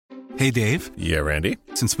Hey, Dave. Yeah, Randy.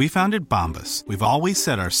 Since we founded Bombas, we've always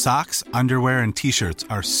said our socks, underwear, and T-shirts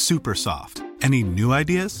are super soft. Any new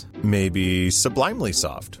ideas? Maybe sublimely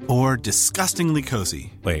soft. Or disgustingly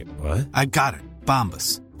cozy. Wait, what? I got it.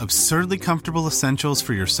 Bombas. Absurdly comfortable essentials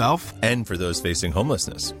for yourself And for those facing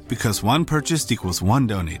homelessness. because one purchased equals one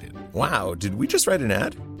donated. Wow, did we just write an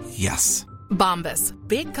ad? Yes. Bombas.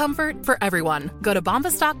 Big comfort for everyone. Go to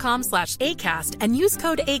bombas.com/ACAST and use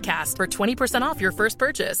code ACAST for 20% off your first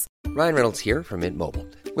purchase. Ryan Reynolds here from Mint Mobile.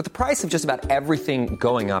 With the price of just about everything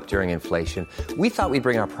going up during inflation, we thought we'd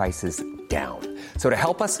bring our prices down. So to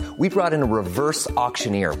help us, we brought in a reverse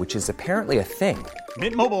auctioneer, which is apparently a thing.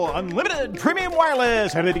 Mint Mobile Unlimited Premium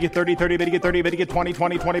Wireless. How to get 30, 30, bit to get 30, bit to get 20,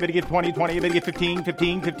 20, 20, bit to get 20, 20, bit to get 15,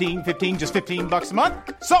 15, 15, 15, just $15 a month?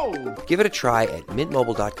 Sold! Give it a try at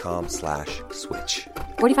mintmobile.com/switch.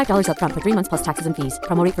 $45 up front for 3 months plus taxes and fees.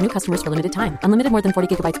 Promo rate for new customers for limited time. Unlimited more than 40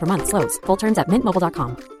 gigabytes per month. Slows full terms at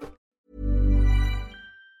mintmobile.com.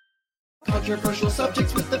 Controversial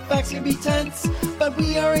subjects with the facts can be tense, but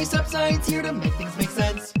we are ASAP Science here to make things make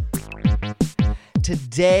sense.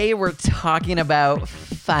 Today we're talking about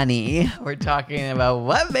funny. We're talking about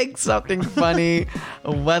what makes something funny,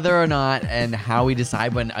 whether or not, and how we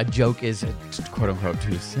decide when a joke is quote unquote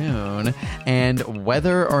too soon, and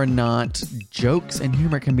whether or not jokes and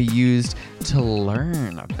humor can be used to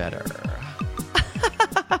learn better.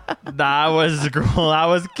 That was cool. That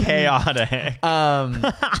was chaotic.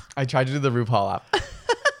 I tried to do the RuPaul app.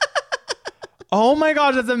 Oh my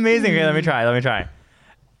gosh, that's amazing. Okay, let me try.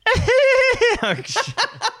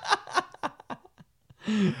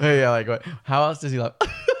 Yeah, like what? How else does he laugh?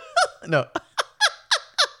 No.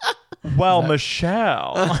 Well,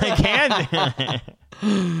 Michelle. I can't do it.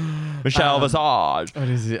 Michelle Visage. What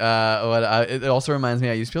is it? It also reminds me,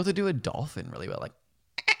 I used to be able to do a dolphin really well. Like,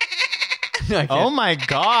 I Oh can't. my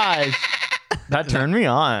gosh. That turned me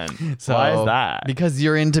on. So, why is that? Because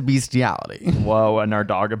you're into bestiality. Whoa, and our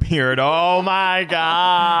dog appeared. Oh my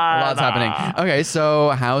god. Lots happening. Okay, so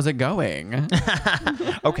how's it going?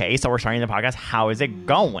 Okay, so we're starting the podcast. How is it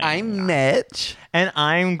going? I'm Mitch. And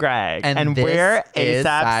I'm Greg. And this we're is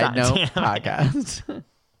ASAP Side Note Science. Podcast. Oh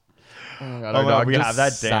my God, Oh our my dog God, we just have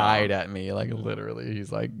that down. sighed at me, like literally.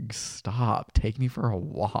 He's like, stop, take me for a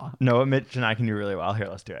walk. No, Mitch and I can do really well. Here,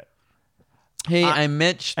 let's do it. Hey, I'm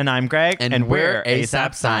Mitch. And I'm Greg. And we're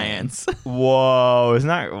ASAP Science. Whoa, isn't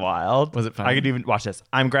that wild? Was it funny? I could even watch this.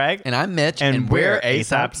 I'm Greg. And I'm Mitch. And we're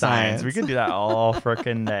ASAP Science. We could do that all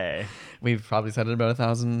frickin' day. We've probably said it about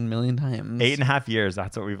 1,000 million times. 8.5 years.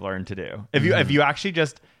 That's what we've learned to do. If you actually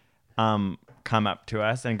just come up to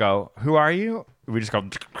us and go, "Who are you?" We just go,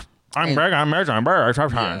 "I'm Greg. I'm Mitch. I'm Greg.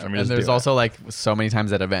 ASAP Science." And there's also like so many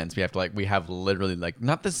times at events we have to we have literally like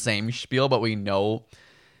not the same spiel, but we know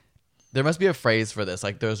there must be a phrase for this.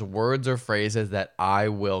 Like there's words or phrases that I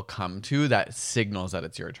will come to that signals that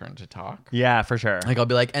it's your turn to talk. Yeah, for sure. Like I'll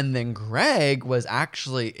be like, and then Greg was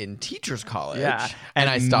actually in teachers college. Yeah. And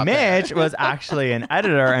I stopped Mitch there. was actually an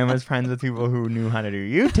editor and was friends with people who knew how to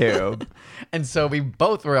do YouTube. And so we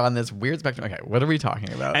both were on this weird spectrum. Okay, what are we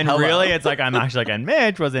talking about? And Hello. really, it's like, I'm actually like, and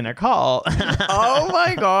Mitch was in a cult. Oh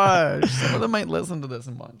my gosh. Some of them might listen to this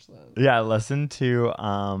and watch this. Yeah, listen to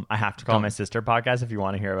I Have to Call My Sister podcast if you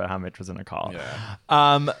want to hear about how Mitch was in a call.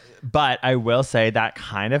 Yeah. But I will say that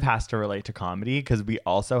kind of has to relate to comedy because we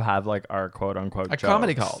also have like our quote unquote A jokes.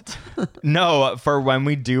 comedy cult. No, for when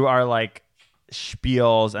we do our like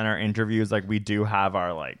spiels and our interviews, like we do have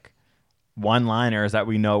our like one-liners that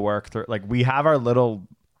we know work through. Like we have our little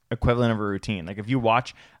equivalent of a routine. Like if you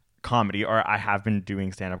watch comedy, or I have been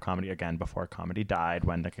doing stand-up comedy again before comedy died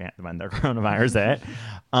when the coronavirus hit,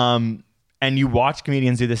 and you watch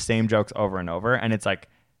comedians do the same jokes over and over, and it's like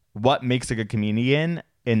what makes a good comedian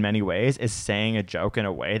in many ways is saying a joke in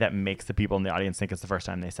a way that makes the people in the audience think it's the first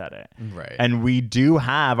time they said it. Right. And we do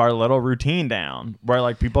have our little routine down where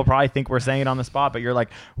like people probably think we're saying it on the spot, but you're like,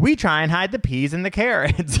 we try and hide the peas and the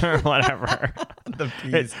carrots or whatever. The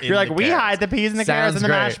peas in You're like, the we carrots. hide the peas and the carrots Sounds and the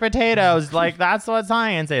great. mashed potatoes. Like that's what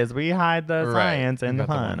science is. We hide the Right. science in You the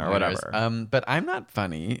got pun one. or Anyways, whatever. but I'm not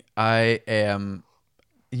funny. I am.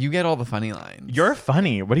 You get all the funny lines. You're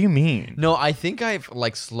funny. What do you mean? No, I think I've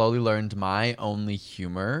like slowly learned my only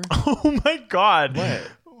humor. Oh my God. What?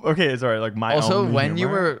 Okay, sorry. Like my Also, only when you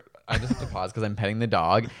humor? were, I just have to pause because I'm petting the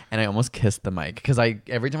dog and I almost kissed the mic because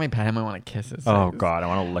every time I pet him, I want to kiss his Oh face. God, I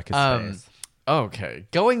want to lick his face. Okay,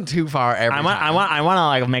 going too far every time. I want to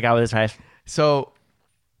like make out with his face. So,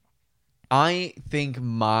 I think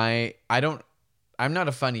I'm not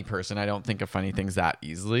a funny person. I don't think of funny things that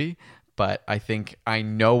easily. but I think I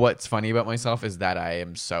know what's funny about myself is that I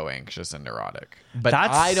am so anxious and neurotic. But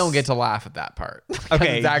That's- I don't get to laugh at that part.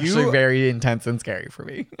 Okay, it's actually you- very intense and scary for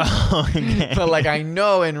me. Okay. But like I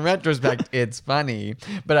know in retrospect it's funny,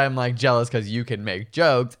 but I'm like jealous because you can make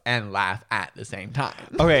jokes and laugh at the same time.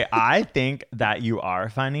 Okay, I think that you are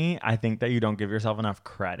funny. I think that you don't give yourself enough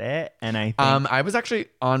credit, and I think I was actually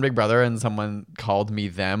on Big Brother and someone called me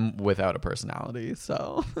them without a personality.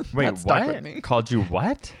 So wait, that stuck what? with me. Called you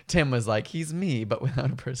what? Tim was like, he's me, but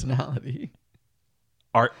without a personality.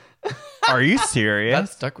 Are you serious? That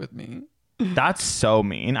stuck with me. That's so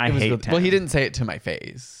mean. I It was hate really- Tim. well, he didn't say it to my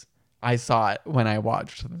face. I saw it when I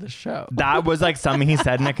watched the show. That was like something he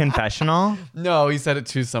said in a confessional. No, he said it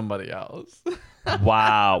to somebody else.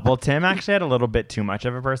 Wow. Well, Tim actually had a little bit too much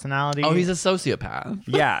of a personality. Oh, he's a sociopath.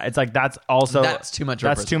 yeah. It's like that's also That's too much of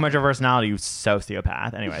a That's too much of a personality. You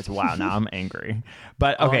sociopath. Anyways, wow. Now I'm angry.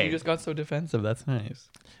 But okay, you just got so defensive. That's nice.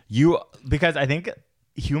 because I think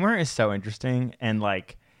humor is so interesting, and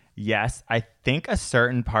like, yes, I think a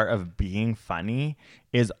certain part of being funny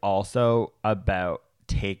is also about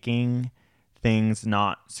taking things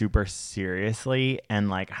not super seriously and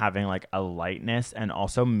like having like a lightness, and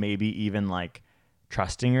also maybe even like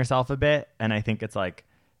trusting yourself a bit. And I think it's like,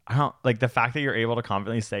 I don't like the fact that you're able to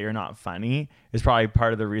confidently say you're not funny is probably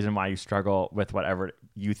part of the reason why you struggle with whatever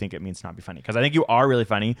you think it means to not be funny. Because I think you are really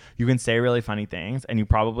funny. You can say really funny things, and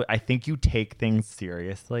I think you take things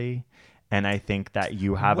seriously. And I think that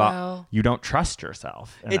you have you don't trust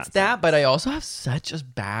yourself. It's that, but I also have such a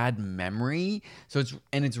bad memory. So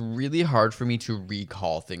it's really hard for me to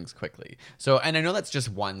recall things quickly. So, and I know that's just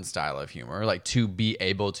one style of humor, like to be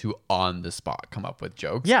able to on the spot come up with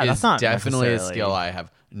jokes. Yeah, is that's not definitely a necessarily- skill I have.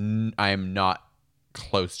 I am not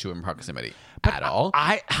close to in proximity at all.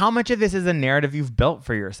 How much of this is a narrative you've built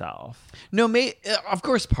for yourself? No, of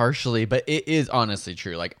course, partially, but it is honestly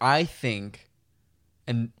true. Like, I think,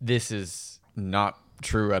 and this is not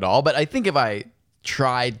true at all, but I think if I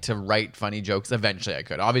tried to write funny jokes, eventually I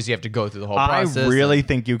could. Obviously, you have to go through the whole process. I really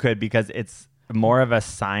think you could, because it's more of a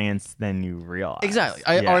science than you realize. Exactly.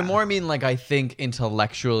 Yeah. Or more, I mean, like, I think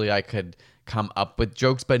intellectually I could come up with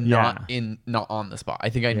jokes, but not on the spot. I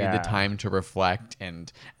think I need the Yeah. time to reflect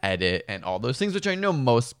and edit and all those things, which I know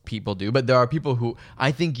most people do. But there are people who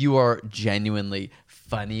I think you are genuinely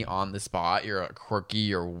funny on the spot. You're quirky.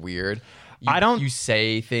 You're weird. You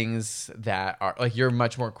say things that are like you're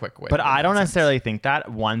much more quick-witted. But I don't necessarily think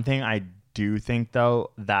that. One thing I do think, though,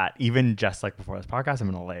 that even just like before this podcast,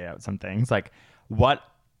 I'm going to lay out some things. Like what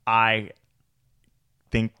I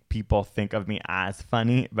think people think of me as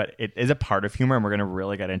funny, but it is a part of humor, and we're going to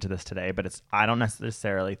really get into this today. But I don't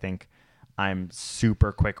necessarily think I'm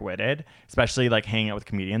super quick-witted, especially like hanging out with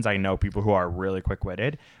comedians. I know people who are really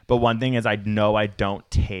quick-witted. But one thing is I know I don't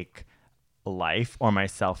take life or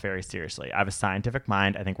myself very seriously. I have a scientific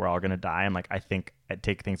mind. I think we're all going to die. And like, I think I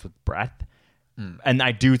take things with breath. And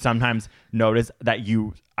I do sometimes notice that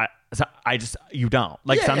you don't.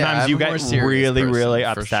 Like Yeah, sometimes I'm you a get more serious really, person, really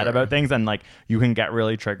for upset sure. about things. And like, you can get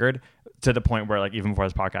really triggered to the point where like, even before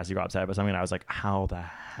this podcast, you got upset about something. And I was like, how the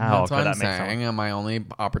hell That's could what that I'm make sense? saying. And my only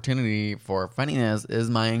opportunity for funniness is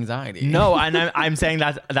my anxiety. No, and I'm saying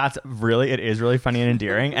that's really, it is really funny and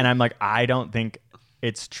endearing. And I'm like, I don't think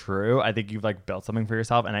it's true. I think you've like built something for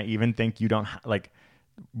yourself. And I even think you don't like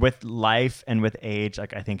with life and with age,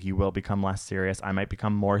 like I think you will become less serious. I might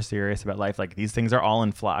become more serious about life. Like these things are all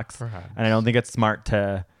in flux. Perhaps. And I don't think it's smart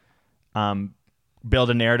to build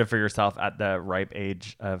a narrative for yourself at the ripe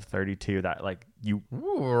age of 32 that like you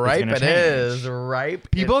Ooh, ripe gonna it change. is.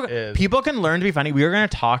 Ripe people it is. people can learn to be funny. We are going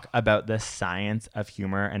to talk about the science of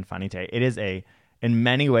humor and funny today. It is in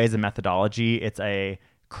many ways a methodology. It's a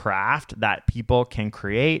craft that people can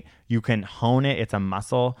create. You can hone it. It's a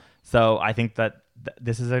muscle. So I think that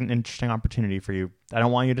this is an interesting opportunity for you. I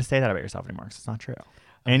don't want you to say that about yourself anymore because it's not true.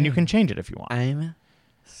 And you can change it if you want. I'm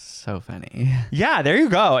so funny. Yeah, there you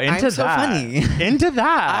go. Into I'm so that. funny. Into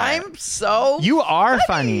that. I'm so You are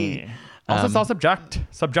funny. Also, it's all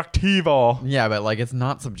subjectivo. Yeah, but like it's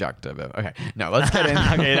not subjective. Okay, no, let's get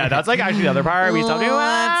into Okay, that's like actually the other part. We stopped doing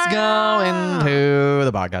Let's go into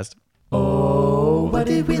the podcast. Oh, what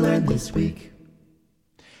did we learn this week?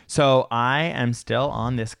 So I am still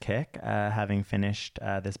on this kick, having finished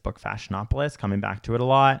this book, Fashionopolis, coming back to it a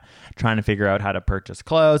lot, trying to figure out how to purchase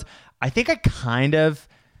clothes. I think I kind of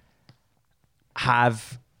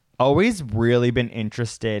have always really been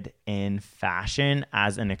interested in fashion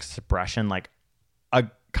as an expression, like a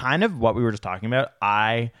kind of what we were just talking about.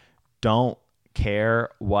 I don't care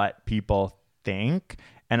what people think,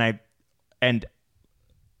 and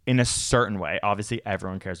in a certain way, obviously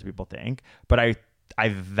everyone cares what people think, but I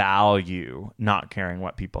value not caring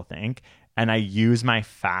what people think, and I use my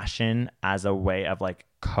fashion as a way of like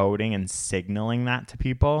coding and signaling that to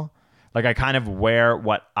people. Like I kind of wear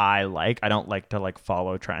what I like. I don't like to like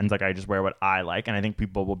follow trends. Like I just wear what I like, and I think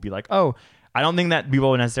people will be like, oh, I don't think that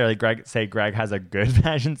people would necessarily say Greg has a good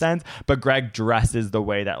fashion sense, but Greg dresses the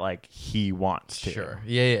way that like he wants to. Sure.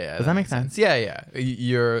 Yeah. Does that make sense? Yeah.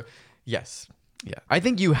 Yes. Yeah. I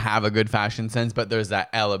think you have a good fashion sense, but there's that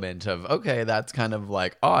element of, okay, that's kind of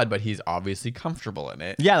like odd, but he's obviously comfortable in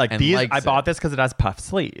it. Yeah, like and these, likes I it. bought this because it has puff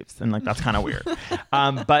sleeves, and like that's kind of weird.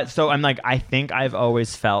 But so I'm like, I think I've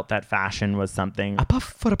always felt that fashion was something. A puff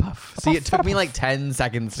foot a puff. See, it took me like 10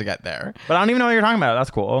 seconds to get there. But I don't even know what you're talking about. That's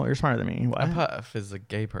cool. You're smarter than me. What? A puff is a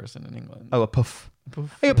gay person in England. Oh, a puff. Are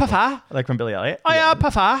you a puffer? Like from Billy Elliot. Oh yeah, a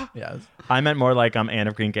puffer. Yes. I meant more like Anne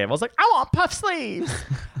of Green Gables. Like I want puff sleeves.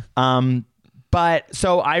 But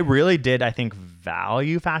so I really did, I think,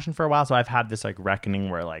 value fashion for a while. So I've had this like reckoning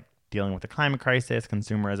where like dealing with the climate crisis,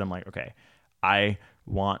 consumerism, like, okay, I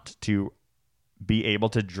want to be able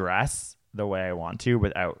to dress the way I want to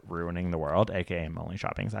without ruining the world, aka I'm only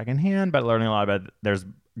shopping secondhand, but learning a lot about there's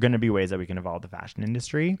going to be ways that we can evolve the fashion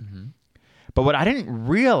industry. Mm-hmm. But what I didn't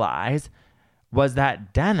realize was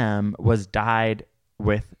that denim was dyed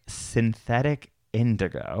with synthetic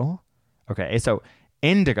indigo. Okay, so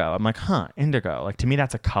indigo, I'm like, indigo. Like to me,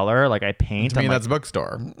 that's a color. Like I paint. To me, I'm that's like,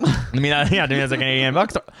 bookstore. to me, that's a Canadian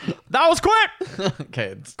bookstore. That was quick.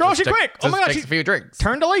 Okay, Grocery quick. Oh my gosh, takes a few drinks.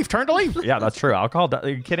 Turn to leaf. Yeah, that's true. Alcohol. Are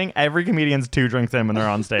you kidding? Every comedian's 2 drinks in when they're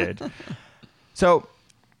on stage. So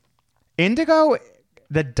indigo,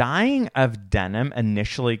 the dyeing of denim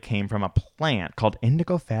initially came from a plant called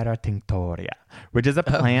Indigofera tinctoria, which is a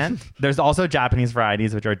plant. There's also Japanese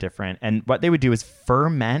varieties which are different. And what they would do is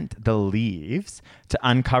ferment the leaves to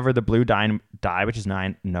uncover the blue dye, which is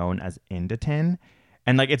known as inditin.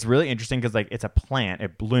 And like it's really interesting because like it's a plant.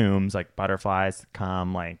 It blooms, like butterflies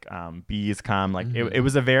come, like bees come. Like it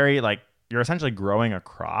was a very like you're essentially growing a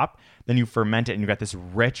crop. Then you ferment it and you got this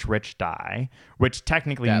rich dye, which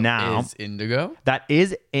technically now is indigo. That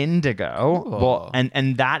is indigo. Cool. Well,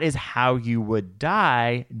 and that is how you would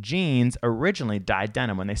dye jeans originally, dyed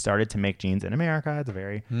denim when they started to make jeans in America. It's a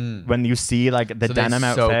very when you see like the So denim they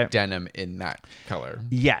outfit. soak denim in that color.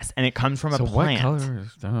 Yes, and it comes from So a plant. what color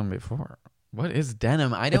is denim before? What is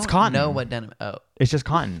denim? I don't cotton. know what denim. Oh, It's just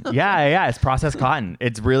cotton. Yeah. It's processed cotton.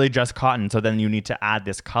 It's really just cotton. So then you need to add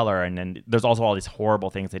this color, and then there's also all these horrible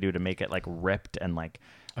things they do to make it like ripped and like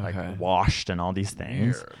washed and all these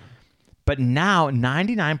things. weird. But now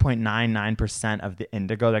 99.99% of the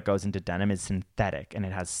indigo that goes into denim is synthetic, and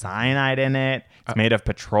it has cyanide in it. It's made of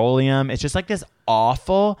petroleum. It's just like this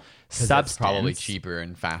awful substance. It's probably cheaper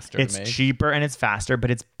and faster. It's to make. cheaper and it's faster,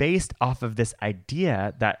 but it's based off of this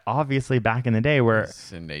idea that obviously back in the day where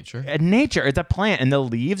It's in nature. it's a plant, and the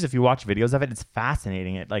leaves, if you watch videos of it, it's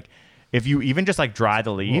fascinating. It like if you even just like dry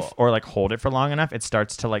the leaf or like hold it for long enough, it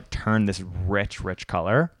starts to like turn this rich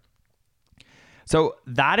color. So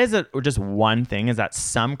that is just one thing, is that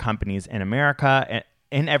some companies in America,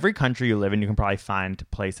 in every country you live in, you can probably find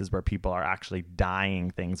places where people are actually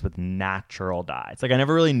dyeing things with natural dyes. Like I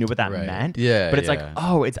never really knew what that meant. Yeah, but it's like,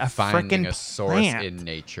 oh, it's a Finding freaking a source plant in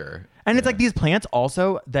nature. And it's like these plants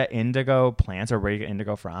also, the indigo plants, or where you get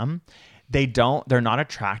indigo from, they're not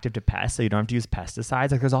attractive to pests, so you don't have to use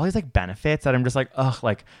pesticides. Like there's all these like benefits that I'm just like,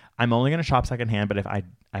 like I'm only going to shop secondhand, but if I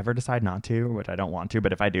ever decide not to, which I don't want to,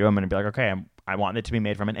 but if I do, I'm going to be like, okay, I want it to be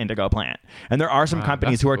made from an indigo plant. And there are some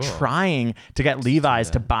companies who are trying to get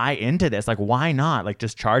Levi's to buy into this. Like, why not? Like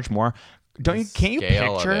just charge more. Can't you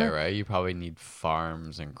picture of it, right? You probably need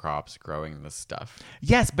farms and crops growing this stuff.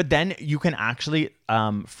 Yes, but then you can actually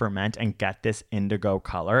ferment and get this indigo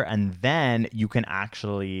color, and then you can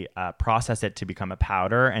actually process it to become a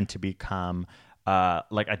powder and to become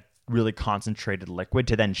like a really concentrated liquid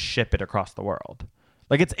to then ship it across the world.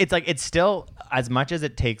 Like it's still, as much as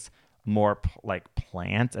it takes more like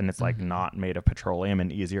plants and it's like not made of petroleum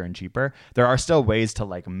and easier and cheaper, there are still ways to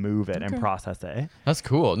like move it and process it. That's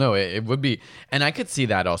cool. No, it would be, and I could see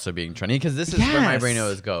that also being trendy, because this is where my brain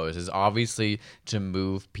always goes, is obviously to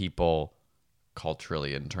move people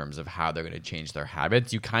culturally in terms of how they're going to change their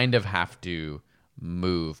habits. You kind of have to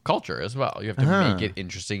move culture as well. You have to make it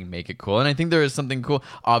interesting, make it cool. And I think there is something cool.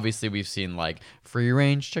 Obviously, we've seen like free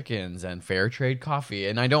range chickens and fair trade coffee,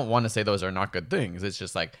 and I don't want to say those are not good things. It's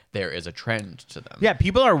just like there is a trend to them. Yeah,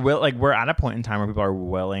 people are we're at a point in time where people are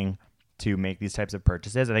willing to make these types of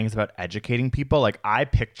purchases. I think it's about educating people. Like I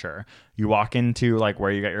picture you walk into like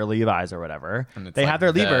where you get your Levi's or whatever. They have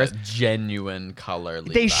their levers. Genuine color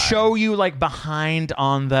Levi. They show you like behind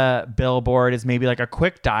on the billboard is maybe like a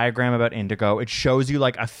quick diagram about indigo. It shows you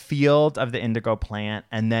like a field of the indigo plant.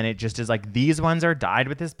 And then it just is like, these ones are dyed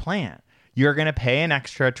with this plant. You're going to pay an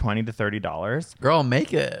extra $20 to $30. Girl,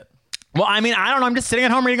 make it. Well, I mean, I don't know. I'm just sitting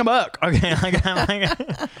at home reading a book. Okay. Like,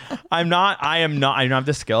 I don't have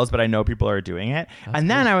the skills, but I know people are doing it. And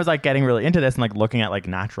then I was like getting really into this and like looking at like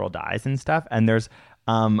natural dyes and stuff. And there's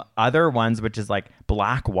other ones, which is like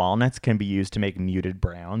black walnuts can be used to make muted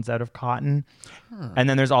browns out of cotton. And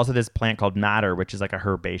then there's also this plant called madder, which is like a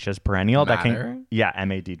herbaceous perennial that can,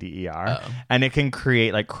 MADDER. And it can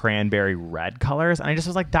create like cranberry red colors. And I just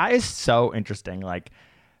was like, that is so interesting. Like,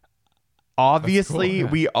 obviously, cool,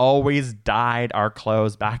 we always dyed our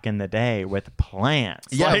clothes back in the day with plants.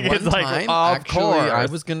 Yeah, like, one it's like, time, of actually, course. I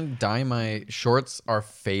was going to dye my shorts are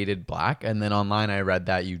faded black. And then online I read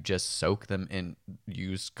that you just soak them in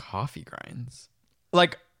used coffee grinds.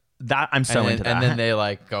 Like, that, I'm so into that. And then they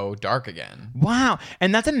like go dark again. Wow.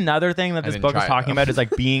 And that's another thing that this didn't book is try it, talking though. about is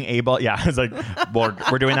like being able, it's like,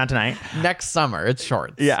 we're doing that tonight. Next summer, it's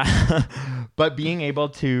shorts. Yeah. But being able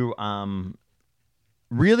to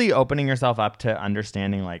really opening yourself up to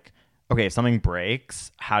understanding like, okay, if something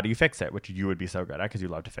breaks, how do you fix it? Which you would be so good at because you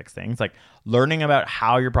love to fix things. Like learning about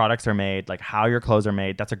how your products are made, like how your clothes are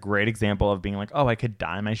made. That's a great example of being like, oh, I could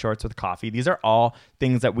dye my shorts with coffee. These are all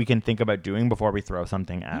things that we can think about doing before we throw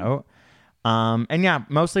something out. And yeah,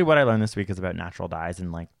 mostly what I learned this week is about natural dyes.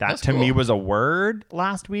 And like that That's to me cool. was a word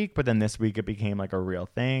last week, but then this week it became like a real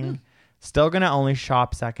thing. Still going to only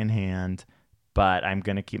shop secondhand, but I'm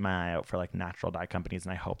going to keep my eye out for like natural dye companies.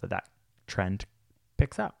 And I hope that trend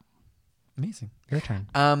picks up. Amazing. Your turn.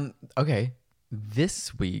 Okay.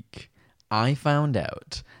 This week, I found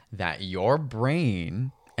out that your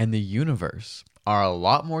brain and the universe are a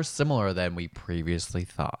lot more similar than we previously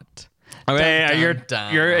thought. Okay, Dun, you're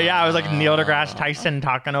dun, I was like Neil deGrasse Tyson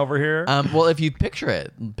talking over here. Well, if you picture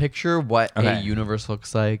it, picture what Okay. a universe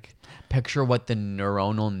looks like. Picture what the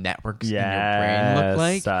neuronal networks in your brain look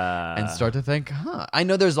like, and start to think, I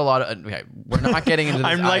know there's a lot of. Okay, we're not getting into this.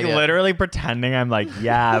 I'm like idea. literally pretending I'm like,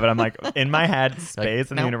 but I'm like in my head, space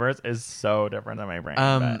and the no. universe is so different than my brain.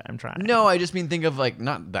 But I'm trying. No, I just mean think of like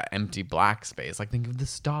not the empty black space. Like think of the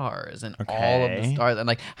stars and all of the Okay. stars and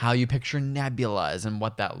like how you picture nebulas and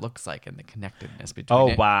what that looks like and the connectedness between Oh,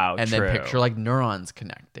 it. wow, And true. then picture like neurons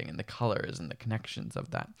connecting and the colors and the connections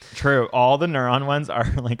of that. True. All the neuron ones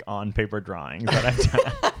are like on paper drawings that I've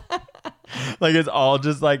done. Like it's all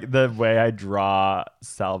just like the way I draw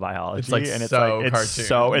cell biology. It's, like, and it's so like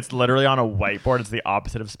cartoon. it's literally on a whiteboard. It's the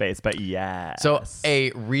opposite of space, but yeah. So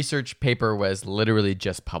a research paper was literally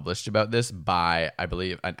just published about this by, I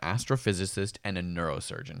believe, an astrophysicist and a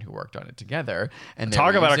neurosurgeon who worked on it together. And they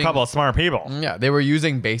talk were about a using- couple of smart people. Yeah, they were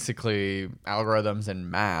using basically algorithms and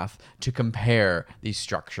math to compare these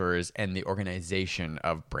structures and the organization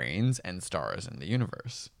of brains and stars in the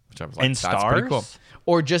universe. Which I was like, And that's pretty cool. stars?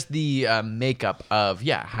 Or just the makeup of,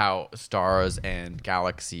 how stars and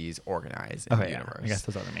galaxies organize in the universe. I guess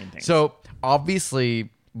those are the main things. So obviously,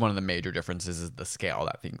 one of the major differences is the scale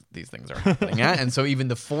that these things are happening at. And so even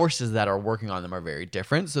the forces that are working on them are very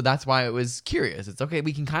different. So that's why it was curious. It's okay,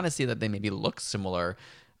 we can kind of see that they maybe look similar.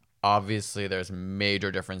 Obviously, there's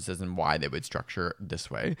major differences in why they would structure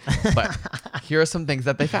this way. But here are some things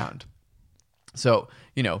that they found. So,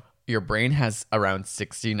 your brain has around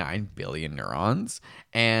 69 billion neurons,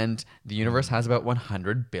 and the universe has about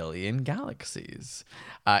 100 billion galaxies.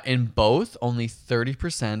 In both, only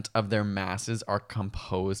 30% of their masses are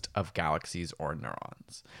composed of galaxies or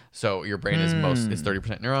neurons. So your brain is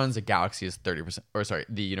 30% neurons, the galaxy is 30%,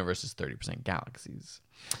 the universe is 30% galaxies.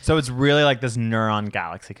 So it's really like this neuron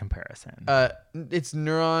galaxy comparison It's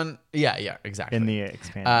neuron, exactly. in the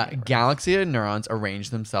expanded universe. Galaxy and neurons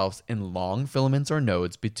arrange themselves in long filaments or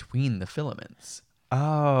nodes between the filaments.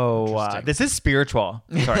 Oh, Interesting. this is spiritual.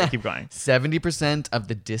 Sorry, keep going. 70% of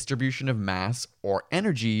the distribution of mass or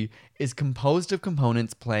energy is composed of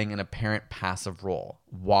components playing an apparent passive role.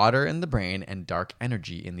 Water in the brain and dark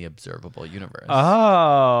energy in the observable universe.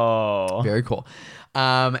 Oh. Very cool.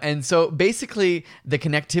 And so basically, the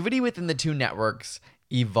connectivity within the two networks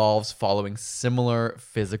evolves following similar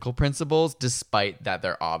physical principles, despite that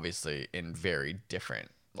they're obviously in very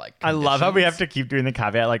different I love how we have to keep doing the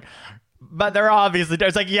caveat like, but they're obviously,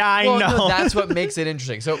 it's like, I know. No, that's what makes it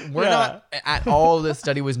interesting. So we're not at all. This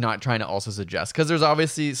study was not trying to also suggest, because there's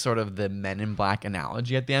obviously sort of the Men in Black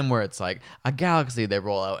analogy at the end where it's like a galaxy they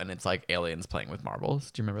roll out and it's like aliens playing with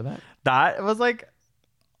marbles. Do you remember that? That was like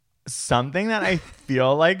something that I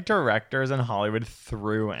feel like directors in Hollywood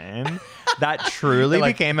threw in that truly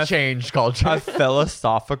Like, became a change culture. a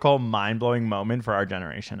philosophical, mind-blowing moment for our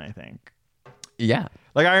generation, I think. Yeah.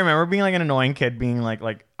 Like, I remember being like an annoying kid, being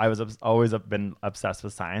like I was always been obsessed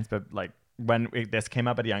with science, but like when this came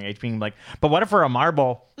up at a young age, being like, but what if we're a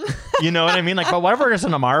marble? You know what I mean? Like, but what if we're just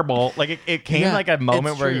in a marble? Like, it came like a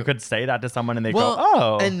moment where you could say that to someone and they go,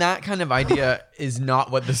 oh. And that kind of idea is not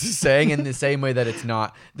what this is saying, in the same way that it's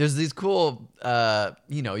not. There's these cool,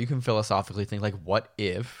 you can philosophically think, like, what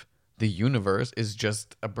if the universe is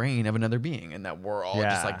just a brain of another being, and that we're all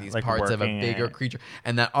just like these parts of a bigger creature,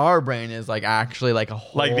 and that our brain is like actually like a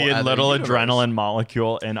whole like the other little universe. adrenaline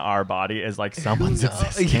molecule in our body is like someone's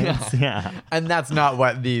existence. Yeah. And that's not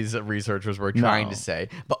what these researchers were trying to say.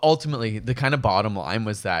 But ultimately, the kind of bottom line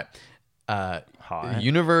was that the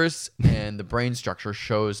universe and the brain structure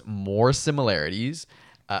shows more similarities.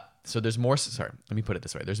 So there's more, let me put it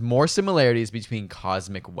this way. There's more similarities between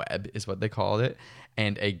cosmic web, is what they called it,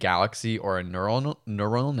 and a galaxy or a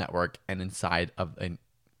neuronal network, and inside of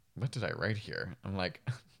what did I write here? I'm like...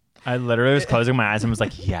 I literally was closing my eyes and was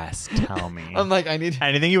like, yes, tell me. I'm like, I need...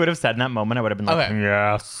 Anything you would have said in that moment, I would have been like,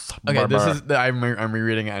 yes. Okay, this is... I'm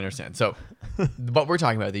rereading it, I understand. So what we're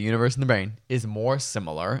talking about, the universe and the brain, is more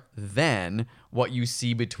similar than what you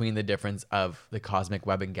see between the difference of the cosmic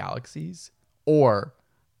web and galaxies, or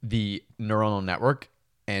the neuronal network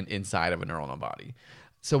and inside of a neuronal body.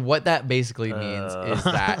 So what that basically means is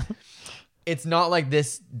that it's not like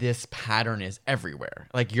this pattern is everywhere.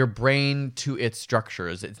 Like your brain to its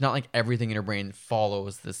structures, it's not like everything in your brain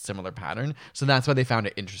follows this similar pattern. So that's why they found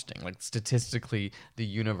it interesting. Like statistically, the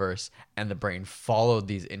universe and the brain followed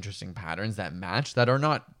these interesting patterns that match, that are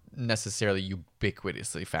not necessarily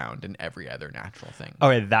ubiquitously found in every other natural thing.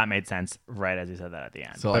 Okay, that made sense right as you said that at the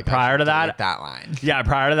end. So but like prior to that line. Yeah,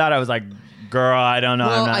 prior to that I was like, girl, I don't know.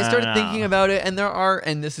 Well, I started thinking about it, and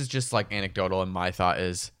and this is just like anecdotal, and my thought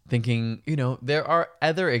is thinking, there are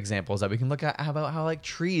other examples that we can look at about how like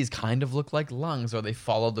trees kind of look like lungs, or they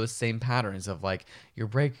follow those same patterns of like your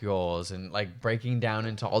brachioles and like breaking down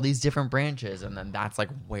into all these different branches, and then that's like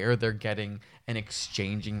where they're getting and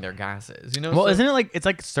exchanging their gases. Well, isn't it like it's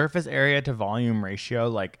like surface area to volume ratio?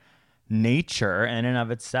 Like nature in and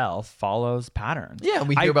of itself follows patterns. Yeah,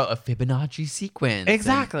 we hear about a Fibonacci sequence.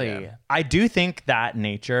 Exactly. I do think that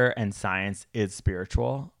nature and science is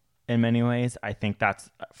spiritual in many ways. I think that's,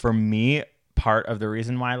 for me, part of the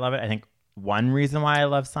reason why I love it. I think one reason why I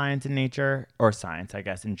love science and nature, or science, I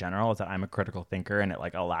guess, in general, is that I'm a critical thinker, and it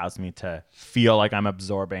like allows me to feel like I'm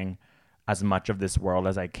absorbing as much of this world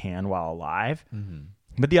as I can while alive. Mm-hmm.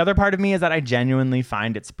 But the other part of me is that I genuinely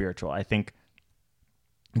find it spiritual. I think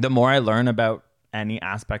the more I learn about any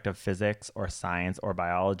aspect of physics or science or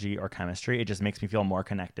biology or chemistry, it just makes me feel more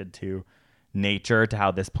connected to nature, to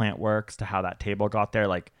how this plant works, to how that table got there.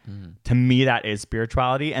 Like, to me, that is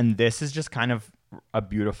spirituality. And this is just kind of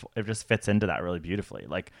it just fits into that really beautifully.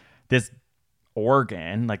 Like this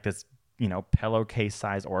organ, like this, pillowcase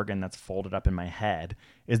size organ that's folded up in my head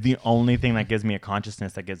is the only thing that gives me a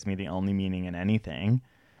consciousness, that gives me the only meaning in anything.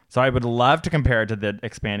 So I would love to compare it to the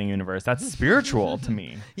expanding universe. That's spiritual to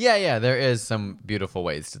me. Yeah, there is some beautiful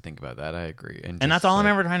ways to think about that. I agree. And that's all I'm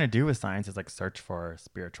ever trying to do with science, is like search for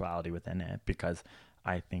spirituality within it, because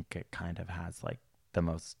I think it kind of has like the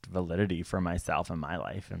most validity for myself and my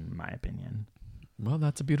life, in my opinion. Well,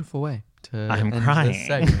 that's a beautiful way to I'm end crying. this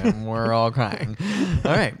segment. We're all crying.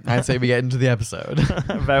 All right, I'd say we get into the episode.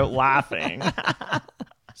 About laughing.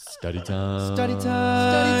 Study time. Study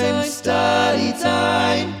time. Study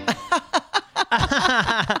time.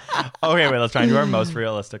 Okay, wait, let's try and do our most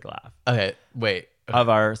realistic laugh Okay, wait. of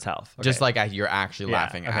ourselves. Okay. Just like you're actually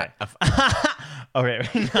laughing okay. at. Okay,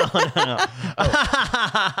 no.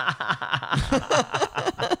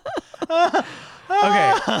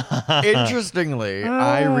 Okay. Interestingly,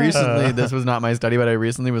 this was not my study, but I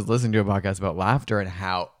recently was listening to a podcast about laughter and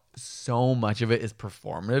how so much of it is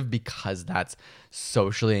performative, because that's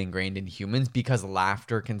socially ingrained in humans, because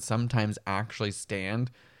laughter can sometimes actually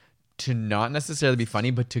stand to not necessarily be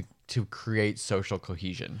funny, but to create social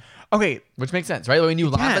cohesion. Okay. Which makes sense, right? When you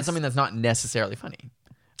laugh at Yes. something that's not necessarily funny.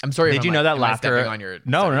 I'm sorry. Did you know that laughter?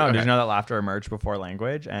 No. Okay. Did you know that laughter emerged before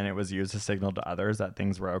language, and it was used to signal to others that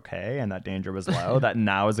things were okay and that danger was low? That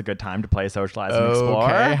now is a good time to play, socialize, and explore.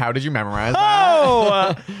 Okay. How did you memorize that?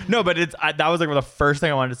 Oh no, but that was like the first thing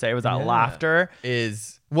I wanted to say was that laughter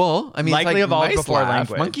is likely likely evolved before laugh.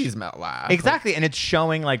 language. Monkeys laugh. Exactly, and it's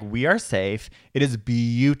showing like we are safe. It is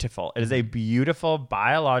beautiful. It is a beautiful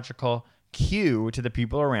biological cue to the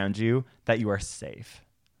people around you that you are safe.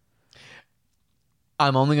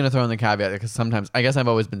 I'm only going to throw in the caveat because sometimes, I guess I've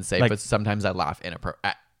always been safe, but sometimes I laugh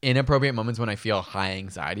inappropriate moments when I feel high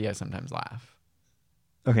anxiety, I sometimes laugh.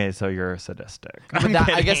 Okay, so you're sadistic. But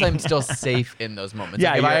I guess I'm still safe in those moments.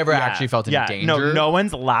 Yeah, Like, if I ever yeah, actually felt in danger. No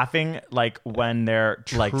one's laughing like when they're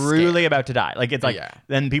like truly about to die. Like it's like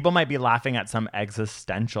then people might be laughing at some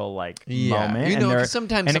existential like moment. You know, and 'cause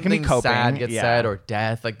sometimes and it can be something coping. sad gets said or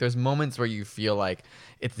death. Like there's moments where you feel like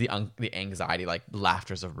it's the anxiety, like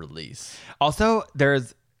laughter's of release. Also,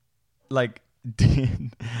 there's like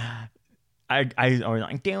I always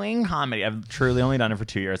like doing comedy. I've truly only done it for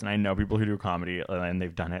 2 years, and I know people who do comedy, and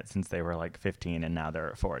they've done it since they were like 15, and now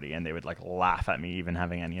they're 40, and they would like laugh at me even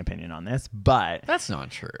having any opinion on this. But that's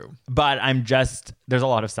not true. But there's a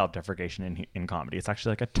lot of self-deprecation in comedy. It's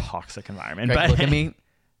actually like a toxic environment. Greg, but look at me.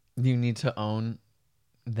 You need to own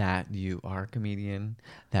that you are a comedian,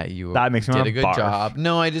 that you that makes me did want a to good barf. job.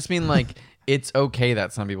 No, I just mean like it's okay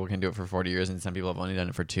that some people can do it for 40 years and some people have only done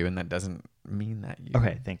it for 2, and that doesn't mean that you.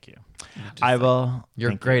 Okay, thank you. I will.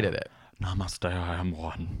 You're great at it. Namaste, I am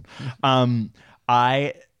one.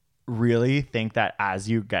 I really think that as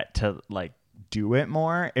you get to like do it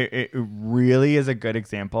more, it really is a good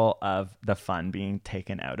example of the fun being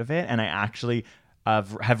taken out of it. And I actually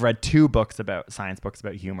have read 2 science books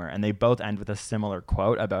about humor, and they both end with a similar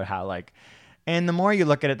quote about how like, and the more you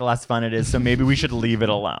look at it, the less fun it is. So maybe we should leave it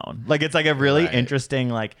alone. Like it's like a really interesting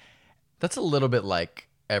like. That's a little bit like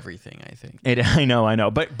everything, I think. I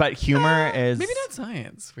know. But humor is maybe not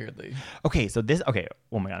science, weirdly. Okay, so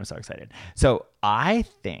oh my God, I'm so excited. So I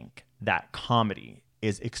think that comedy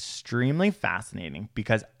is extremely fascinating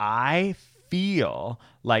because I feel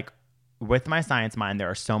like with my science mind,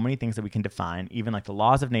 there are so many things that we can define, even like the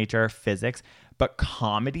laws of nature, physics, but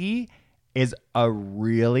comedy is a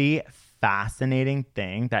really fascinating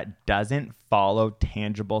thing that doesn't follow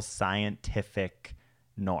tangible scientific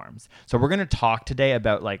norms. So we're going to talk today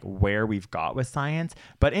about like where we've got with science,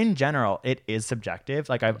 but in general, it is subjective.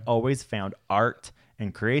 Like I've always found art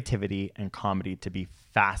and creativity and comedy to be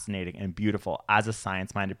fascinating and beautiful as a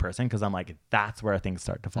science-minded person, because I'm like, that's where things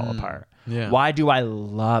start to fall apart. Yeah. Why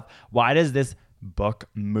does this book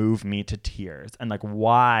move me to tears? And like,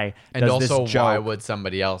 why and does also this joke, why would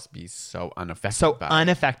somebody else be so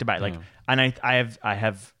unaffected by it? Like, and I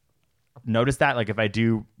have noticed that like if I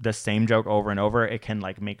do the same joke over and over, it can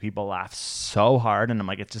like make people laugh so hard, and I'm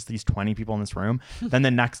like, it's just these 20 people in this room. Then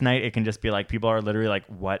the next night it can just be like people are literally like,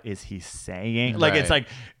 what is he saying? Like it's like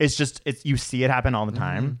it's you see it happen all the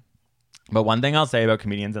time. But one thing I'll say about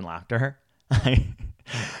comedians and laughter, it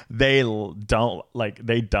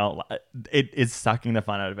is sucking the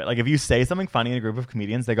fun out of it. Like if you say something funny in a group of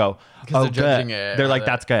comedians, they go, oh, they're judging it. They're like,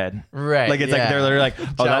 that's good. Right. Like it's like they're literally like,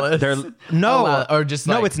 oh, they're or just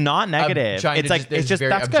like, no, it's not negative. It's like it's just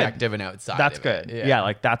very that's objective good. and outside. That's of good. It. Yeah,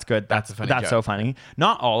 like that's good. That's a so funny.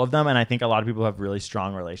 Not all of them, and I think a lot of people have really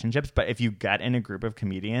strong relationships. But if you get in a group of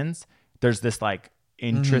comedians, there's this like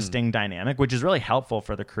interesting dynamic, which is really helpful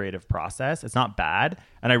for the creative process. It's not bad,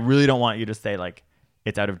 and I really don't want you to say like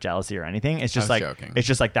it's out of jealousy or anything. It's just like joking. It's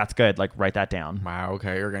just like that's good. Like write that down. Wow.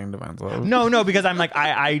 Okay, you're getting defensive. No, because I'm like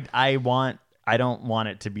I don't want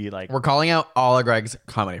it to be like we're calling out all of Greg's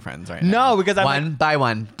comedy friends right now. No, because I'm one by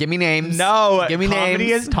one. Give me names. No, give me comedy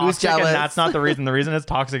names. is toxic, and jealous? that's not the reason. The reason it's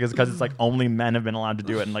toxic is because it's like only men have been allowed to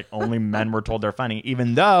do it, and like only men were told they're funny.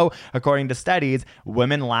 Even though, according to studies,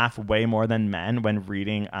 women laugh way more than men when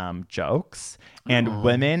reading jokes, and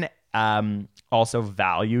women also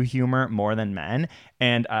value humor more than men.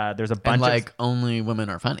 And there's a bunch of only women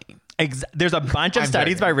are funny. There's a bunch of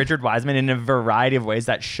studies by Richard Wiseman in a variety of ways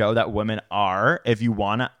that show that women are, if you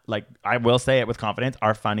want to, like, I will say it with confidence,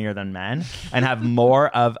 are funnier than men and have more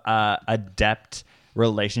of a depth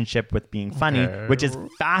relationship with being funny, which is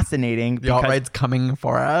fascinating. The alt-right's coming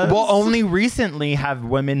for us. Well, only recently have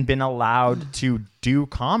women been allowed to do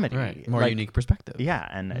comedy. Right. More unique perspective. Yeah.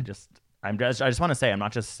 And I just want to say, I'm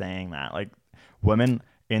not just saying that. Like, women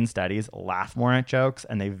in studies laugh more at jokes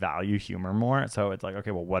and they value humor more. So it's like,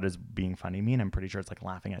 okay, well, what does being funny mean? I'm pretty sure it's like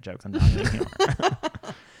laughing at jokes and valuing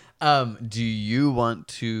humor. Do you want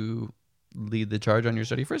to lead the charge on your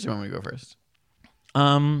study first, or you want me to go first?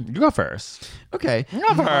 You go first. Okay.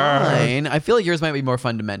 Mine, I feel like yours might be more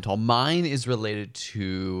fundamental. Mine is related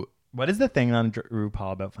to... What is the thing on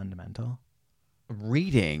RuPaul about fundamental?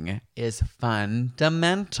 Reading is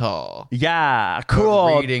fundamental. Yeah, cool.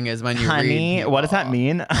 But reading is when you read people. What does that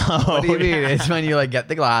mean? What do you mean? It's when you like get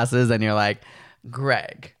the glasses and you're like,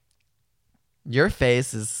 Greg, your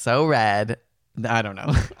face is so red I don't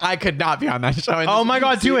know. I could not be on that show. Oh my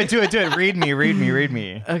God, do it. Read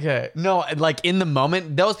me. Okay. No, like in the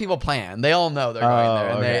moment, those people plan. They all know they're going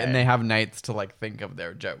there, and okay. they have nights to like think of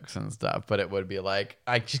their jokes and stuff. But it would be like,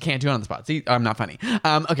 I just can't do it on the spot. See, I'm not funny.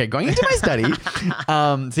 Okay, going into my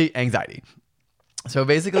study. See, anxiety. So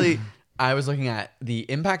basically, I was looking at the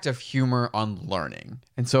impact of humor on learning.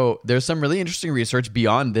 And so there's some really interesting research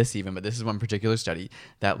beyond this even, but this is one particular study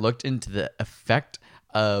that looked into the effect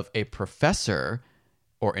of a professor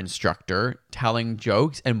or instructor telling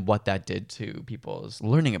jokes and what that did to people's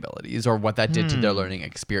learning abilities or what that did to their learning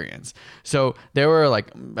experience. So there were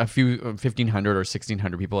like a few 1,500 or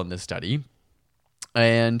 1,600 people in this study.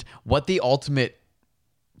 And what the ultimate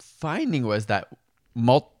finding was that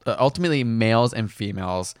ultimately males and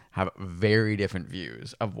females have very different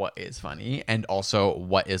views of what is funny and also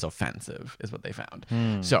what is offensive is what they found.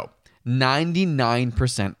 So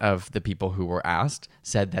 99% of the people who were asked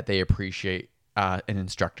said that they appreciate an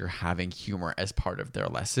instructor having humor as part of their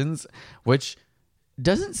lessons, which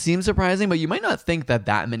doesn't seem surprising, but you might not think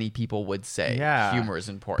that many people would say humor is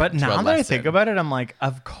important. But now that I think about it, I'm like,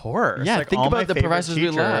 of course. Yeah, like, think all about my the favorite professors we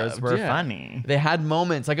teachers loved. were Yeah. funny. They had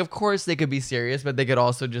moments. Like, of course, they could be serious, but they could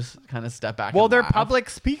also just kind of step back. Well, and they're laugh. public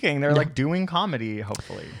speaking. They're like doing comedy,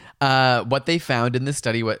 hopefully. What they found in this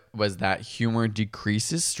study was that humor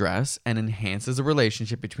decreases stress and enhances the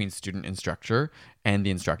relationship between student instructor and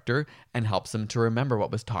the instructor and helps them to remember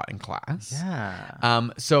what was taught in class. Yeah.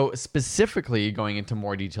 So specifically going into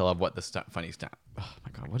more detail of what the oh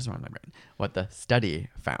my God, what is wrong with my brain? What the study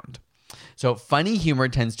found. So funny humor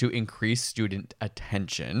tends to increase student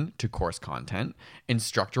attention to course content,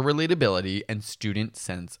 instructor relatability, and student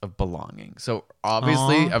sense of belonging. So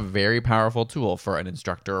obviously a very powerful tool for an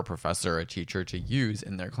instructor, a professor, a teacher to use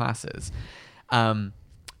in their classes.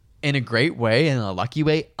 In a great way, in a lucky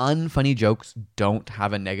way, unfunny jokes don't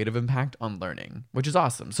have a negative impact on learning, which is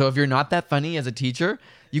awesome. So if you're not that funny as a teacher,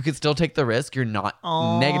 you could still take the risk. You're not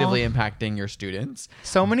negatively impacting your students.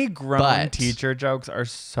 So many grown teacher jokes are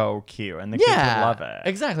so cute, and the kids would love it.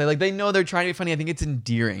 Exactly. Like, they know they're trying to be funny. I think it's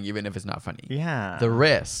endearing, even if it's not funny. Yeah. The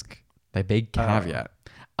risk, the big caveat,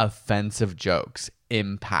 offensive jokes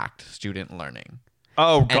impact student learning.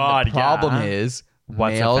 Oh, God, And the problem is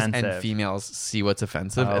What's males offensive? and females see what's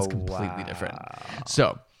offensive as Oh, completely wow. different.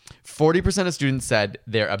 So 40% of students said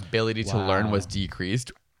their ability to learn was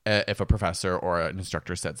decreased if a professor or an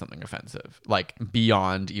instructor said something offensive, like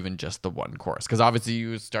beyond even just the one course. Because obviously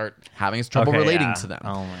you start having trouble relating to them.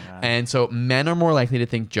 Oh my God. And so men are more likely to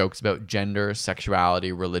think jokes about gender,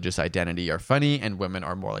 sexuality, religious identity are funny, and women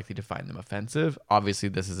are more likely to find them offensive. Obviously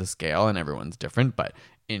this is a scale and everyone's different, but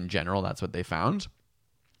in general, that's what they found.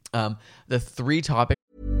 The three topics.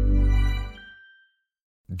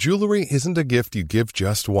 Jewelry isn't a gift you give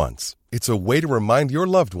just once. It's a way to remind your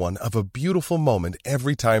loved one of a beautiful moment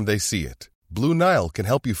every time they see it. Blue Nile can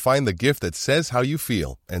help you find the gift that says how you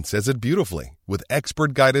feel and says it beautifully, with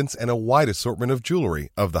expert guidance and a wide assortment of jewelry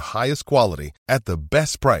of the highest quality at the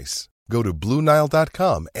best price. Go to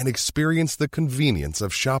BlueNile.com and experience the convenience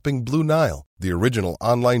of shopping Blue Nile, the original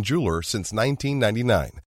online jeweler since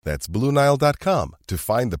 1999. That's BlueNile.com to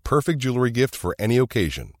find the perfect jewelry gift for any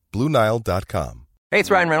occasion. BlueNile.com. Hey, it's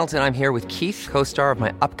Ryan Reynolds, and I'm here with Keith, co-star of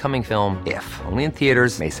my upcoming film, If, only in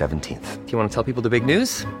theaters May 17th. Do you want to tell people the big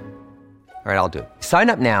news? All right, I'll do it. Sign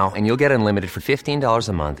up now and you'll get unlimited for $15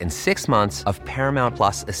 a month and 6 months of Paramount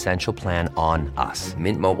Plus Essential Plan on us.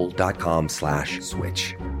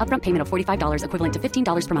 MintMobile.com/switch. Upfront payment of $45 equivalent to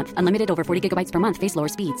 $15 per month. Unlimited over 40 gigabytes per month. Face lower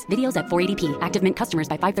speeds. Videos at 480p. Active Mint customers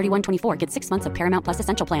by 531.24 get 6 months of Paramount Plus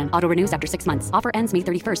Essential Plan. Auto renews after 6 months. Offer ends May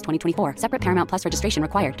 31st, 2024. Separate Paramount Plus registration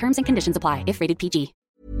required. Terms and conditions apply if rated PG.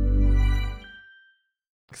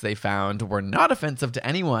 They found were not offensive to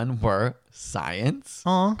anyone were science,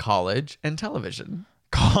 college, and television.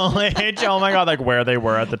 College? Oh my God, like where they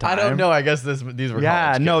were at the time. I don't know. I guess these were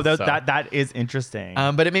college no, kids, that is interesting.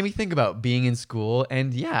 But it made me think about being in school,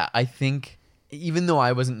 and yeah, I think even though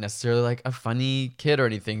I wasn't necessarily like a funny kid or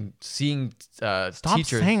anything, seeing Stop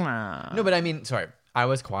teachers. saying that. No, but I mean, sorry. I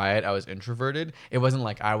was quiet. I was introverted. It wasn't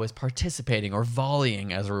like I was participating or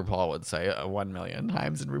volleying, as RuPaul would say 1 million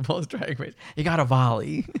times in RuPaul's Drag Race. You got to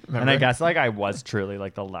volley. And I guess like I was truly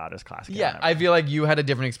like the loudest class kid. Yeah, I feel like you had a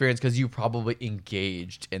different experience because you probably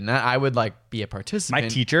engaged in that. I would like be a participant. My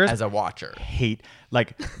teachers as a watcher hate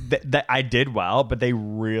like that I did well, but they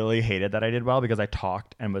really hated that I did well because I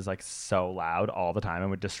talked and was like so loud all the time and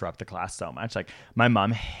would disrupt the class so much. Like my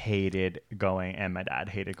mom hated going and my dad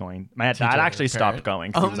hated going. My dad actually stopped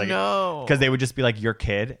going. Oh, he was like, no. Because they would just be like, your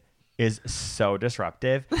kid is so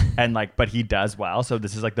disruptive and like, but he does well. So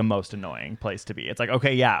this is like the most annoying place to be. It's like,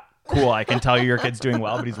 okay, yeah, cool. I can tell you your kid's doing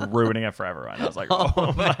well, but he's ruining it for everyone. I was like,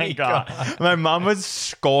 oh my God. My mom would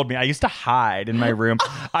scold me. I used to hide in my room.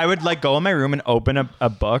 I would like go in my room and open a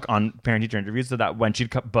book on parent teacher interviews so that when she'd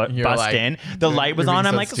bust like, in, the light was on.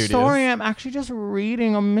 I'm like, sorry, I'm actually just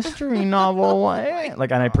reading a mystery novel.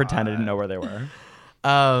 Like, and I pretended to know where they were.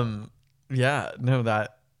 Yeah, no,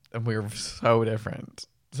 that we're so different.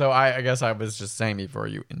 So I guess I was just saying before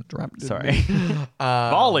you interrupted. Sorry. Me.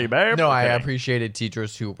 Volley, babe. No, I Okay. appreciated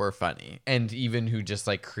teachers who were funny and even who just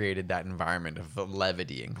like created that environment of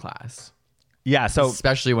levity in class. Yeah. So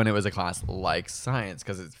Especially when it was a class like science,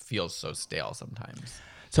 because it feels so stale sometimes.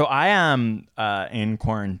 So I am in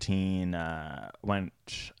quarantine, went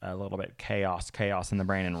a little bit chaos in the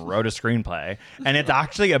brain and wrote a screenplay. And it's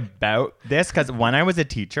actually about this because when I was a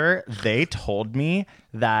teacher, they told me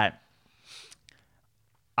that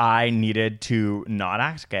I needed to not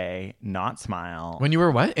act gay, not smile. When you were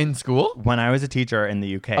what? In school? When I was a teacher in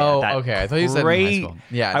the UK. Oh, that okay. I thought you said in high school.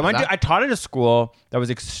 Yeah. I taught at a school that was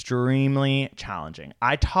extremely challenging.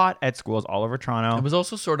 I taught at schools all over Toronto. It was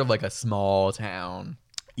also sort of like a small town.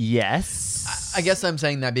 Yes. I guess I'm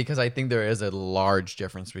saying that because I think there is a large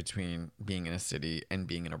difference between being in a city and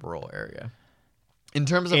being in a rural area. In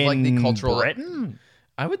terms of like the cultural... Britain?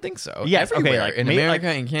 I would think so. Yes, okay, Everywhere. like, in maybe, America,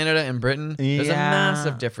 like- in Canada, in Britain, there's a Yeah.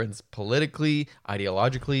 massive difference politically,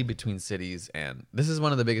 ideologically between cities, and this is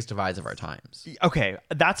one of the biggest divides of our times. Okay,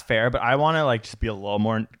 that's fair, but I want to like just be a little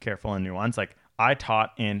more careful and nuanced. Like I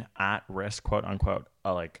taught in at-risk, quote unquote,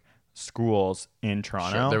 like schools in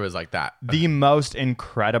Toronto. Sure, there was like that. The most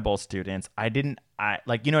incredible students. I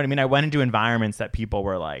like, you know what I mean? I went into environments that people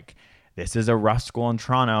were like, this is a rough school in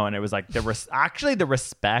Toronto. And it was like, actually the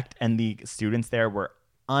respect and the students there were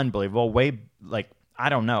unbelievable. Way like, I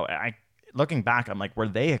don't know. Looking back, I'm like, were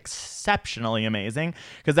they exceptionally amazing?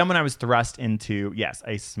 Because then when I was thrust into, yes,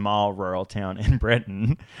 a small rural town in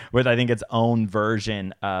Britain with, I think, its own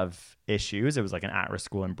version of issues. It was like an at-risk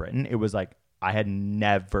school in Britain. It was like, I had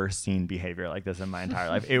never seen behavior like this in my entire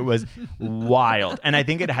life. It was wild. And I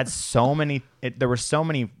think it had there were so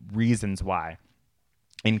many reasons why.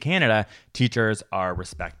 In Canada, teachers are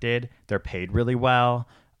respected. They're paid really well.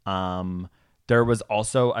 There was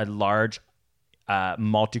also a large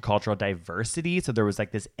multicultural diversity. So there was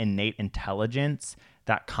like this innate intelligence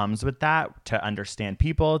that comes with that to understand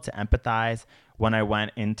people, to empathize. When I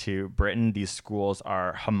went into Britain, these schools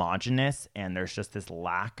are homogenous and there's just this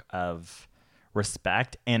lack of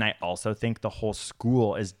respect. And I also think the whole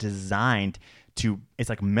school is designed it's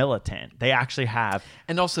like militant. They actually have...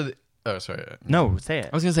 And also... Oh, sorry. No, say it.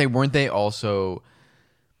 I was going to say, weren't they also...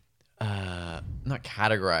 not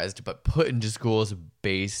categorized, but put into schools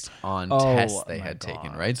based on tests they had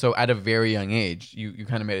taken, right? So at a very young age, you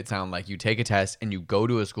kind of made it sound like you take a test and you go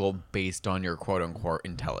to a school based on your quote unquote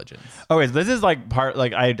intelligence. Okay, so this is like part,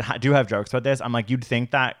 like I do have jokes about this. I'm like, you'd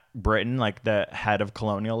think that Britain, like the head of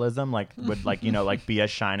colonialism, like would like, you know, like be a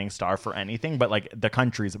shining star for anything, but like the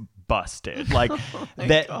country's busted. Like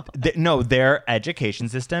their education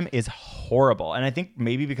system is horrible. And I think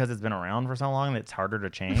maybe because it's been around for so long, it's harder to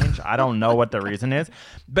change. I don't know what the reason is,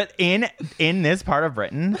 but in this part of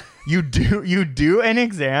Britain, you do an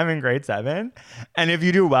exam in grade 7, and if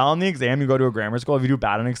you do well on the exam, you go to a grammar school. If you do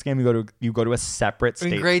bad on an exam, you go to a separate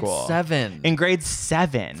state in grade school. 7. In grade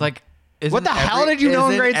 7, it's like, what the hell did you know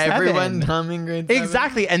in grade 7? Everyone dumb in grade 7?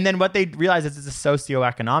 Exactly. And then what they realize is it's a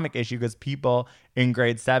socioeconomic issue because people in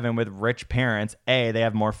grade 7 with rich parents, they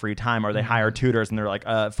have more free time, or they hire tutors and they're like,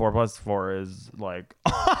 4 plus 4 is like,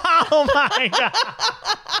 oh my God.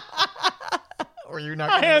 Or you're not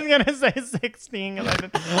I was going to say 16. And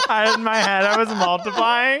in my head, I was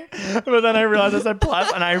multiplying, but then I realized I said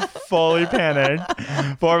plus and I fully panicked.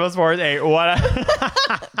 4 plus 4 is 8. What?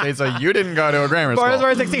 Okay, so you didn't go to a grammar 4 school. plus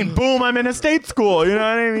 4 is 16. Boom, I'm in a state school. You know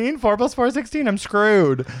what I mean? 4 plus 4 is 16. I'm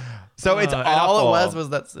screwed. So it's awful. And all it was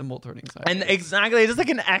that symbol turning side. And exactly, it's just like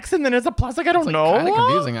an X and then it's a plus. Like, I don't know. Kind of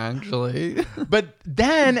confusing, actually. But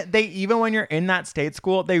then even when you're in that state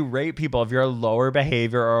school, they rate people. If you're a lower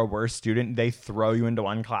behavior or a worse student, they throw you into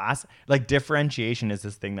one class. Like differentiation is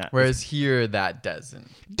this thing that. Whereas here, that doesn't.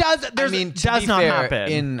 Does not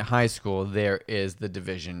happen. In high school, there is the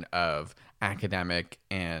division of academic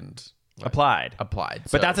and applied. Applied.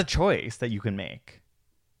 But that's a choice that you can make.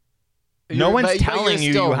 No one's telling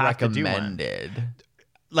you have to do one.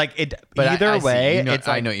 Like it, but either way, it's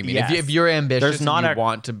like, I know what you mean. Yes. If you're ambitious, there's not and you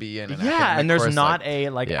want to be in an and there's course, not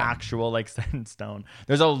like, a actual like set in stone.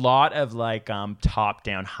 There's a lot of like top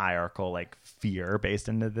down hierarchical like fear based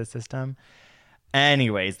into the system.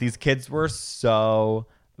 Anyways, these kids were so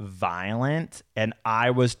violent, and I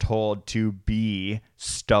was told to be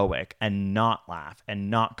stoic and not laugh and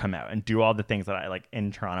not come out and do all the things that I like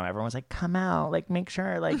in Toronto. Everyone was like, come out, like make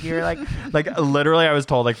sure like you're like like literally I was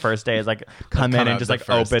told like first day is like come in and just like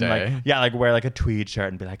open day. like like wear like a tweed shirt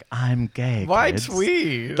and be like, I'm gay. Why kids.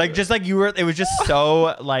 tweed? Like just like you were, it was just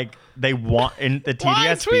so like they want in the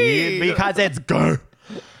TDSB because it's gay.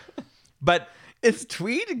 But is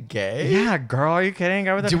tweed gay? yeah, girl, are you kidding?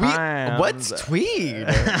 Go with the times. What's tweed?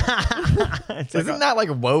 It's Isn't that like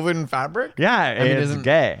woven fabric? Yeah, it's isn't-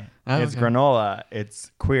 gay. Oh, it's okay. granola.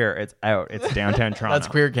 It's queer. It's out. It's downtown Toronto. That's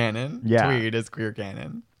queer canon. Yeah. Tweed is queer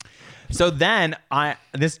canon. So then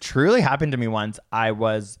this truly happened to me once. I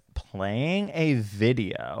was playing a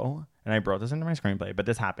video, and I wrote this into my screenplay, but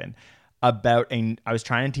this happened about I was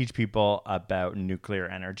trying to teach people about nuclear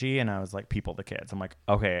energy, and I was like, people, the kids. I'm like,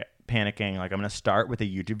 okay, panicking. Like, I'm going to start with a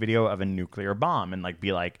YouTube video of a nuclear bomb and like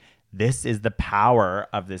be like, this is the power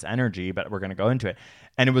of this energy, but we're going to go into it.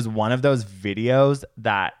 And it was one of those videos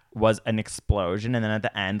that was an explosion, and then at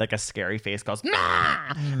the end, like a scary face goes,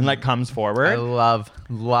 nah! And like comes forward. I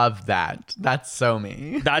love that. That's so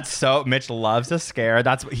me. That's so Mitch loves a scare.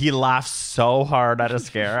 He laughs so hard at a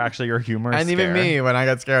scare. Actually, your humor is And even scare. me, when I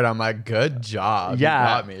got scared, I'm like, good job. Yeah,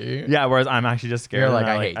 You got me. Yeah. Whereas I'm actually just scared. You're like,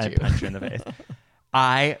 and I hate you. punch you in the face.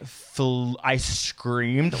 I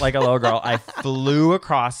screamed like a little girl. I flew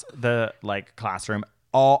across the like classroom.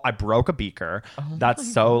 I broke a beaker.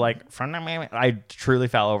 That's so like front of me. I truly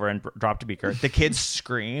fell over and dropped a beaker. The kids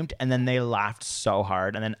screamed, and then they laughed so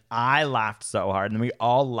hard, and then I laughed so hard, and then we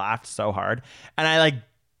all laughed so hard. And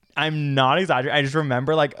I'm not exaggerating. I just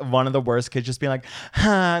remember like one of the worst kids just being like, huh,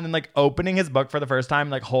 and then like opening his book for the first time,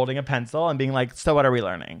 like holding a pencil and being like, so what are we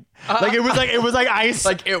learning? Like it was like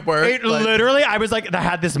Like it worked. It literally, I was like, I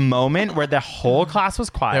had this moment where the whole class was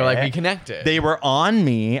quiet. They were like, we connected. They were on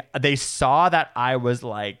me. They saw that I was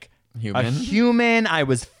like Human. a human. I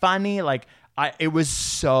was funny. Like it was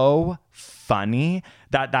so funny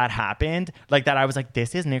that happened, like that I was like,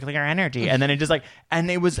 this is nuclear energy, and then it just like,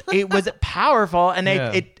 and it was powerful, and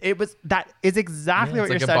Yeah. it was, that is exactly Yeah,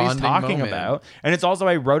 what it's your like a study's bonding talking moment. about. And it's also,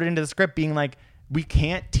 I wrote it into the script being like, we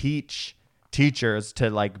can't teach teachers to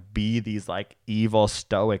like be these like evil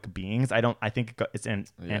stoic beings. I think it's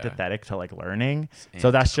antithetic to like learning.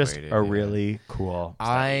 So that's just antiquated, a yeah. really cool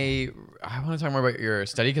study. I want to talk more about your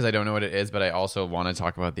study because I don't know what it is, but I also want to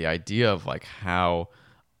talk about the idea of like how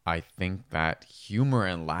I think that humor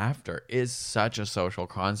and laughter is such a social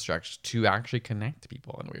construct to actually connect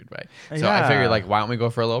people in a weird way. So I figured, like, why don't we go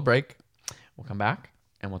for a little break? We'll come back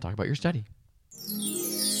and we'll talk about your study.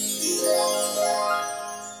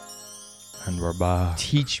 And we're back.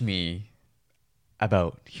 Teach me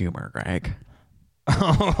about humor, Greg.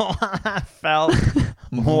 That felt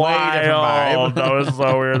wild. That was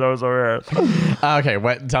so weird.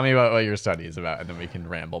 Okay, tell me about what your study is about, and then we can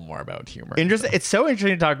ramble more about humor. It's so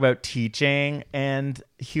interesting to talk about teaching and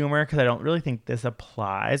humor because I don't really think this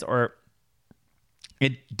applies, or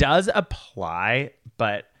it does apply,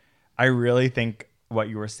 but I really think what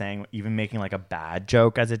you were saying, even making like a bad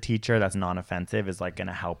joke as a teacher that's non-offensive is like going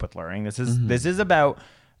to help with learning. This is about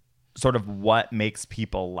sort of what makes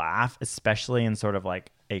people laugh, especially in sort of like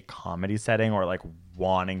a comedy setting, or like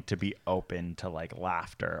wanting to be open to like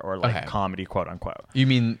laughter or like comedy, quote unquote. You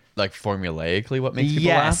mean like formulaically what makes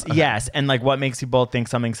people laugh? Yes. And like what makes people think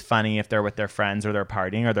something's funny if they're with their friends or they're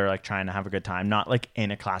partying or they're like trying to have a good time, not like in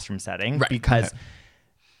a classroom setting. Right. Because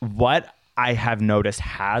what I have noticed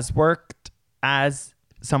has worked as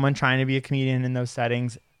someone trying to be a comedian in those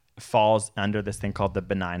settings falls under this thing called the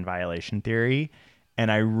benign violation theory.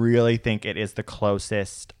 And I really think it is the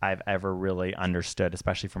closest I've ever really understood,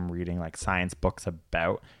 especially from reading like science books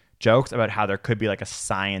about jokes, about how there could be like a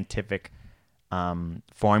scientific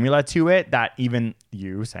formula to it that even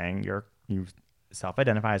you saying you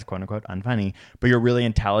self-identify as quote unquote unfunny, but you're really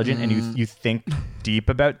intelligent and you think deep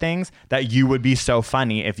about things, that you would be so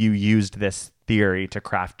funny if you used this theory to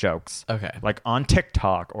craft jokes. Okay. Like on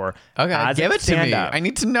TikTok or as give a it to me. stand-up. I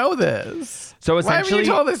need to know this. So Why haven't essentially, you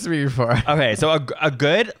told this to me before? okay, so a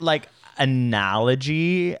good like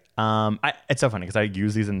analogy. It's so funny because I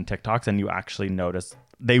use these in TikToks and you actually notice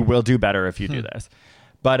they will do better if you do this.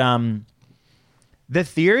 But the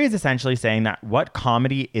theory is essentially saying that what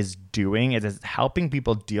comedy is doing is it's helping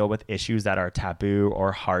people deal with issues that are taboo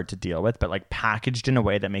or hard to deal with, but like packaged in a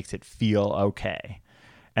way that makes it feel okay.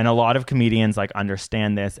 And a lot of comedians like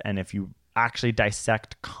understand this. And if you actually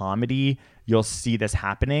dissect comedy, you'll see this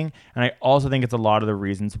happening. And I also think it's a lot of the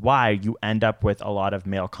reasons why you end up with a lot of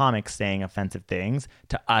male comics saying offensive things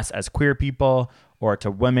to us as queer people or to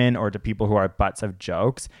women or to people who are butts of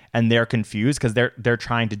jokes, and they're confused because they're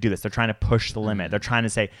trying to do this. They're trying to push the limit. They're trying to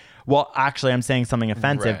say, well, actually, I'm saying something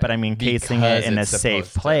offensive, but I'm encasing it in a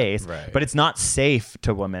safe place. But it's not safe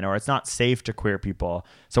to women, or it's not safe to queer people.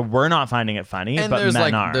 So we're not finding it funny, And but there's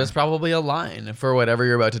men are. there's probably a line for whatever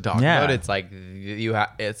you're about to talk about. It's like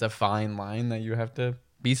it's a fine line that you have to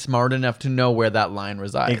be smart enough to know where that line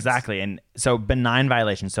resides. Exactly. And so benign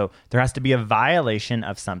violation. So there has to be a violation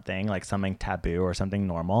of something, like something taboo or something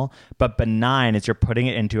normal. But benign is you're putting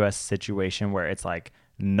it into a situation where it's like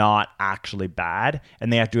not actually bad,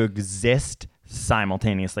 and they have to exist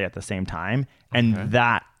simultaneously at the same time. And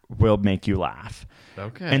that will make you laugh.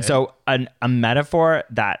 Okay. And so a metaphor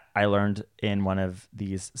that I learned in one of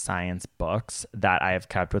these science books that I have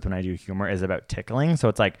kept with when I do humor is about tickling. So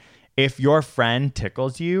it's like, if your friend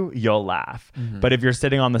tickles you, you'll laugh. But if you're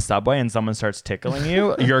sitting on the subway and someone starts tickling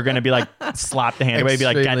you, you're going to be like, slap the hand away, be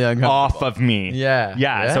like, get off of me.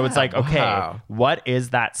 Yeah. So it's like, okay, what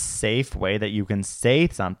is that safe way that you can say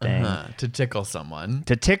something to tickle someone?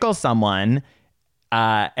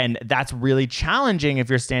 And that's really challenging if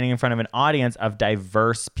you're standing in front of an audience of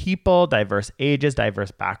diverse people, diverse ages,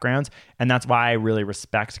 diverse backgrounds. And that's why I really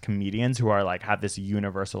respect comedians who are like, have this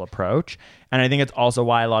universal approach. And I think it's also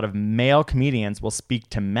why a lot of male comedians will speak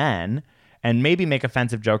to men and maybe make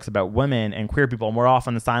offensive jokes about women and queer people. And we're off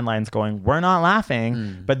on the sidelines going, we're not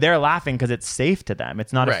laughing, but they're laughing because it's safe to them.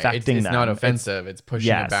 It's not affecting them. It's not offensive. It's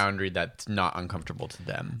pushing a boundary that's not uncomfortable to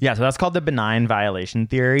them. Yeah, so that's called the benign violation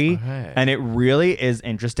theory. And it really is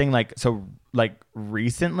interesting. Like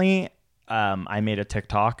recently, I made a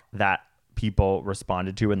TikTok that people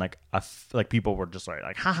responded to, and like people were just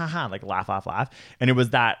like ha ha ha, like laugh. And it was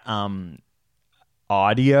that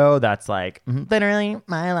audio that's like, literally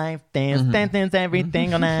my life dance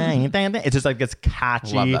everything all night. It's just like this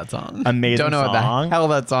catchy, love that song. Amazing Don't know song. what the hell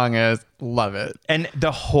that song is. Love it. And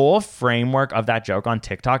the whole framework of that joke on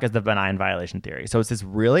TikTok is the benign violation theory. So it's this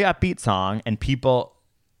really upbeat song, and people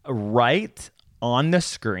write on the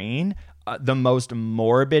screen the most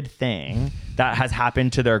morbid thing that has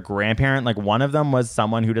happened to their grandparent. Like, one of them was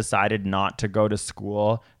someone who decided not to go to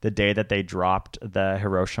school the day that they dropped the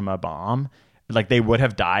Hiroshima bomb. Like, they would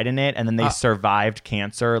have died in it, and then they survived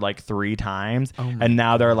cancer like 3 times, and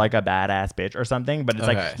now they're like a badass bitch or something. But it's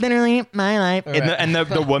like, literally my life, and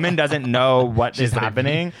the woman doesn't know what is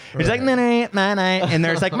happening. It's like, literally my life, and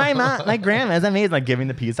there's like, my grandma's amazing, like giving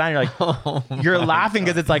the peace sign. You're like, you're laughing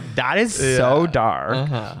because it's like, that is so dark,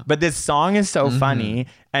 but this song is so funny.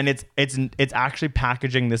 And it's actually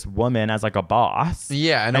packaging this woman as like a boss.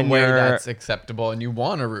 Yeah, in a way that's acceptable, and you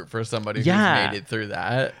want to root for somebody who's made it through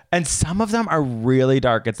that. And some of them are really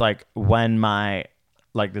dark. It's like when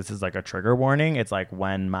this is like a trigger warning. It's like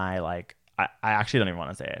when I actually don't even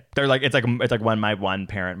want to say it. They're like, it's like when my one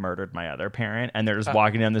parent murdered my other parent, and they're just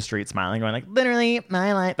walking down the street smiling, going like, literally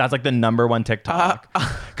my life. That's like the #1 TikTok.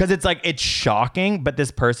 Because it's like, it's shocking, but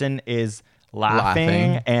this person is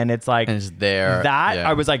laughing, and it's like, and it's there.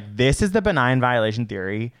 I was like, this is the benign violation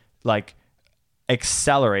theory, like,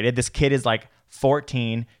 accelerated. This kid is like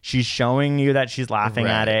 14. She's showing you that she's laughing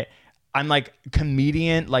at it. I'm like,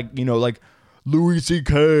 comedian, like, you know, like Louis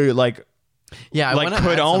C.K. like, yeah, like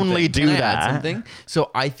could only do that.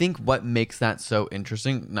 So I think what makes that so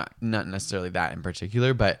interesting, not necessarily that in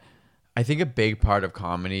particular, but I think a big part of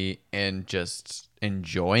comedy and just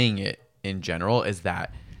enjoying it in general is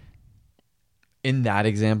that in that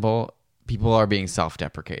example, people are being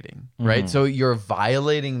self-deprecating, right? So you're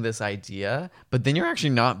violating this idea, but then you're actually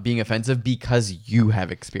not being offensive because you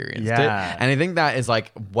have experienced it. And I think that is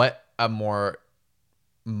like what a more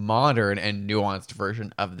modern and nuanced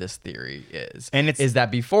version of this theory is. And is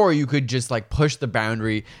that before you could just like push the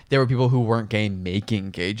boundary. There were people who weren't gay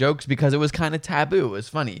making gay jokes because it was kind of taboo. It was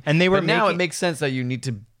funny. And they were now it makes sense that you need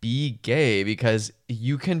to be gay because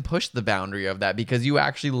you can push the boundary of that because you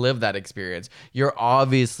actually live that experience. You're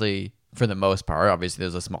obviously, for the most part, obviously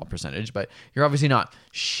there's a small percentage, but you're obviously not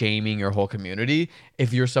shaming your whole community.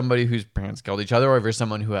 If you're somebody whose parents killed each other, or if you're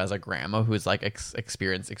someone who has a grandma who's like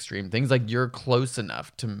experienced extreme things, like you're close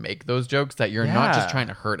enough to make those jokes that you're not just trying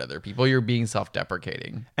to hurt other people. You're being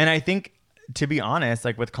self-deprecating. And I think, to be honest,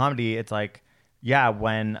 like with comedy, it's like,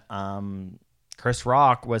 when Chris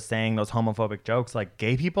Rock was saying those homophobic jokes, like,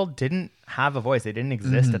 gay people didn't have a voice. They didn't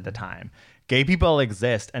exist at the time. Gay people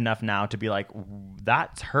exist enough now to be like,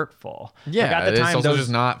 that's hurtful. Yeah, like, at the time, it's also just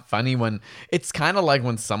not funny when it's kind of like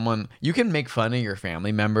when someone, you can make fun of your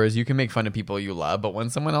family members, you can make fun of people you love, but when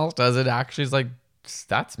someone else does it, actually is like,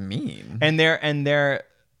 that's mean. And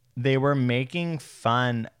they were making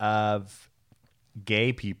fun of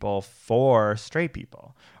gay people for straight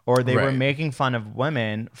people, or they were Right. making fun of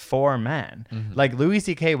women for men. Like Louis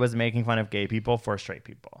C.K. was making fun of gay people for straight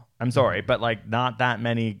people. I'm sorry, but like not that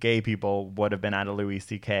many gay people would have been at a Louis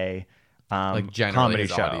C.K. Like generally comedy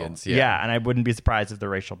his show. audience, yeah. And I wouldn't be surprised if the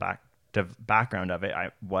racial background of it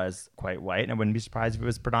was quite white, and I wouldn't be surprised if it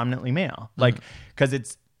was predominantly male. Like,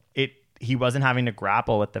 because he wasn't having to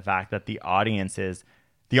grapple with the fact that the audiences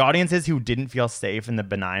who didn't feel safe in the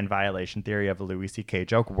benign violation theory of a Louis C.K.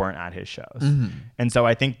 joke weren't at his shows. And so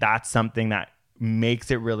I think that's something that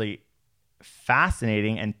makes it really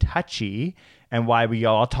fascinating and touchy, and why we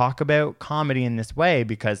all talk about comedy in this way,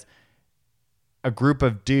 because a group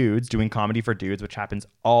of dudes doing comedy for dudes, which happens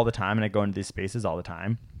all the time, and I go into these spaces all the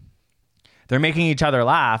time, they're making each other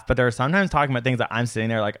laugh, but they're sometimes talking about things that I'm sitting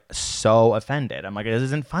there like so offended. I'm like, this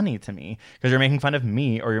isn't funny to me because you're making fun of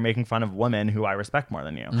me, or you're making fun of women who I respect more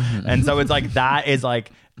than you. And so it's like, that is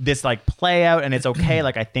like this like play out, and it's okay.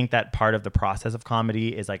 Like, I think that part of the process of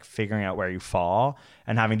comedy is like figuring out where you fall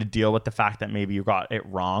and having to deal with the fact that maybe you got it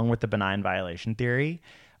wrong with the benign violation theory.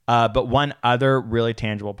 But one other really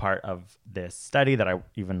tangible part of this study that I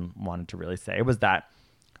even wanted to really say was that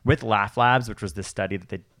with Laugh Labs, which was this study that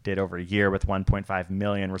they did over a year with 1.5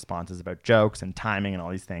 million responses about jokes and timing and all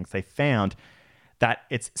these things, they found that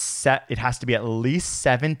it has to be at least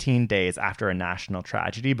 17 days after a national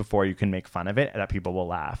tragedy before you can make fun of it that people will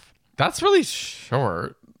laugh. That's really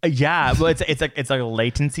short. Yeah, well, it's like a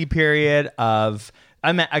latency period of.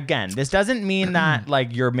 I mean, again, this doesn't mean that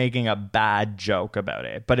like you're making a bad joke about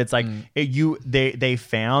it, but it's like they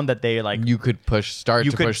found that they like You could start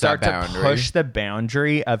to push the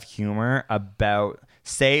boundary of humor about,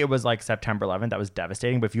 say it was like September 11th, that was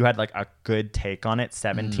devastating, but if you had like a good take on it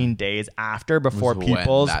 17 days after, before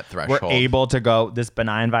people were able to go, this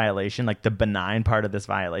benign violation, like the benign part of this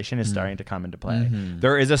violation is starting to come into play.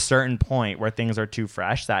 There is a certain point where things are too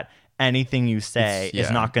fresh that anything you say is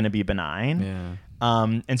not going to be benign. Yeah.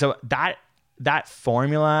 And so that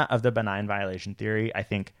formula of the benign violation theory, I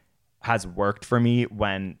think, has worked for me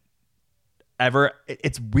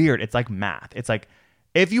it's weird. It's like math. It's like,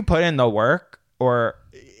 if you put in the work, or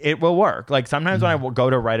it will work. Like sometimes when I will go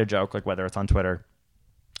to write a joke, like whether it's on Twitter,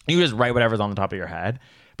 you just write whatever's on the top of your head.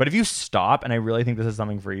 But if you stop, and I really think this is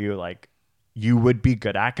something for you, like you would be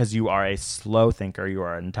good at, because you are a slow thinker, you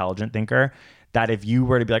are an intelligent thinker, that if you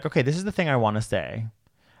were to be like, okay, this is the thing I want to say,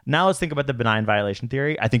 now let's think about the benign violation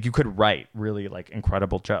theory, I think you could write really like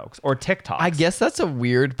incredible jokes, or TikToks. I guess that's a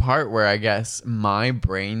weird part where I guess my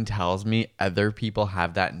brain tells me other people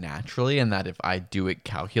have that naturally, and that if I do it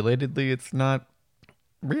calculatedly, it's not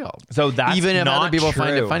real. So that's even if not other people true.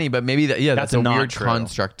 find it funny, but maybe that's a not weird true.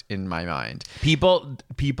 construct in my mind.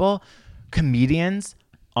 Comedians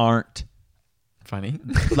aren't funny.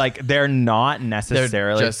 Like they're not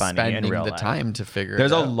necessarily just funny in real the life. time to figure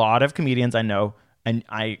There's it out. a lot of comedians I know, and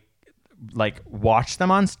I like watch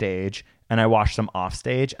them on stage and I watch them off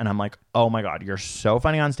stage, and I'm like, oh my God, you're so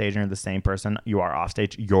funny on stage, and you're the same person you are off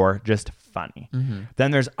stage. You're just funny.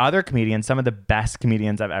 Then there's other comedians, some of the best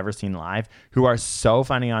comedians I've ever seen live, who are so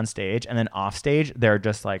funny on stage, and then off stage they're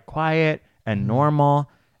just like quiet and normal.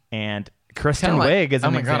 And Kristen Wiig is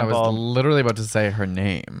an example. God, I was literally about to say her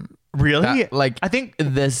name. Really? I think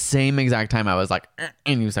the same exact time I was like,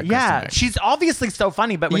 and you said, yeah, Kristen Wiig. she's obviously so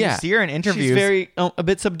funny, but when you see her in interviews, she's very a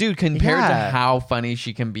bit subdued compared to Yeah. how funny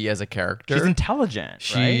she can be as a character. she's intelligent.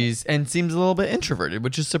 She's and seems a little bit introverted,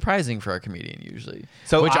 which is surprising for a comedian usually.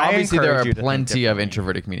 So which I obviously there encourage are you to think plenty of differently.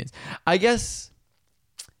 introverted comedians. I guess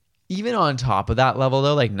even on top of that level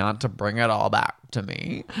though, like not to bring it all back to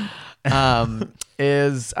me,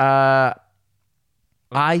 is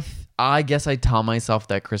I guess I tell myself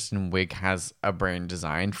that Kristen Wiig has a brain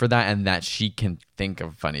designed for that, and that she can think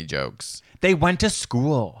of funny jokes. They went to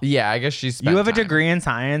school. Yeah, I guess she's. You have a degree in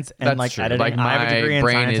science and That's like true. editing. Like I have a degree my in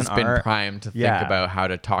brain science has and been art. primed to think Yeah. about how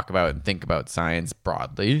to talk about and think about science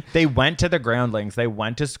broadly. They went to the groundlings. They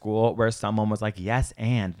went to school where someone was like, yes,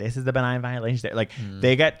 and this is the benign violation. Like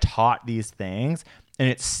they get taught these things, and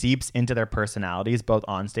it seeps into their personalities both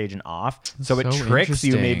on stage and off. So it so tricks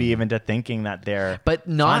you maybe interesting. even to thinking that they're But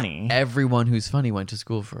not funny. everyone who's funny went to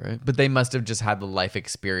school for it. But they must have just had the life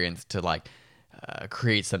experience to like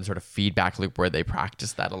create some sort of feedback loop where they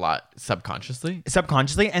practice that a lot subconsciously.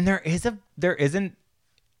 And there is an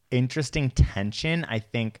interesting tension, I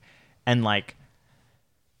think, and like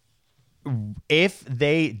if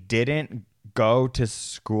they didn't go to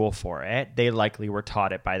school for it, they likely were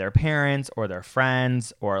taught it by their parents or their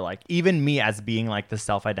friends, or like even me as being like the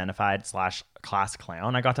self-identified / class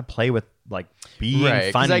clown. I got to play with like being Right,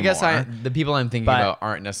 because funny I guess more. the people I'm thinking But- about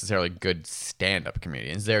aren't necessarily good stand-up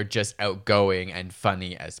comedians. They're just outgoing and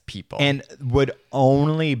funny as people. and would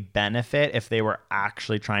only benefit if they were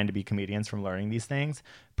actually trying to be comedians from learning these things.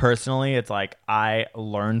 Personally, it's like I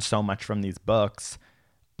learned so much from these books.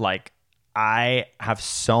 Like I have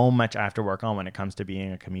so much I have to work on when it comes to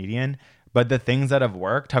being a comedian, but the things that have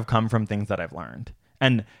worked have come from things that I've learned.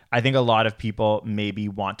 And I think a lot of people maybe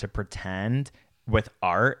want to pretend with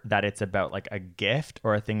art that it's about like a gift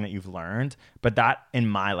or a thing that you've learned, but that in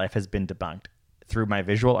my life has been debunked through my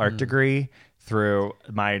visual art degree, through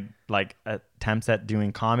my like attempts at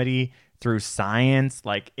doing comedy, through science.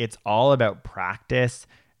 Like it's all about practice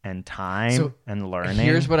and time and learning.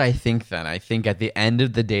 Here's what I think then. I think at the end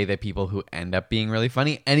of the day, that people who end up being really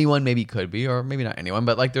funny, anyone maybe could be, or maybe not anyone,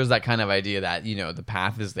 but like there's that kind of idea that, you know, the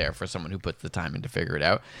path is there for someone who puts the time in to figure it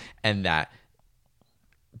out, and that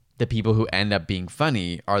the people who end up being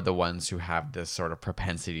funny are the ones who have this sort of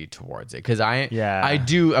propensity towards it. Because I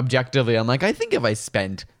do objectively, I'm like, I think if I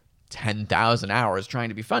spent 10,000 hours trying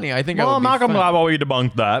to be funny, I think I would I'm be not gonna funny. lie while we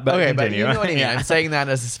debunked that, but Okay, continue. but you know what I mean. Yeah. I'm saying that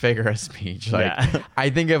as a figure of speech. Like, Yeah. I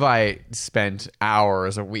think if I spent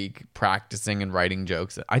hours a week practicing and writing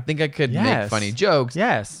jokes, I think I could make Yes. funny jokes.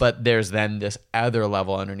 Yes. But there's then this other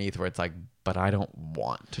level underneath where it's like, but I don't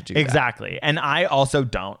want to do that. Exactly. And I also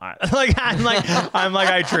don't. I'm like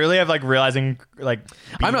I truly have like realizing like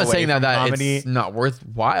I'm not being saying away that from comedy. it's not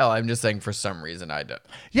worthwhile. I'm just saying for some reason I don't.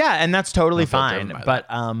 Yeah, and that's totally I feel fine. driven by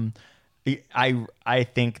But I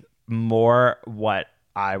think more what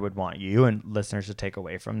I would want you and listeners to take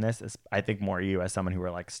away from this is I think more you as someone who were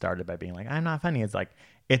like started by being like, I'm not funny. It's like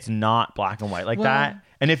it's not black and white like that.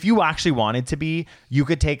 And if you actually wanted to be, you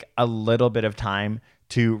could take a little bit of time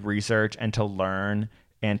to research and to learn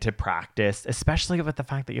and to practice, especially with the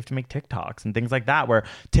fact that you have to make TikToks and things like that, where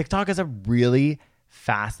TikTok is a really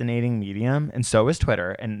fascinating medium, and so is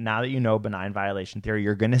Twitter. And now that you know benign violation theory,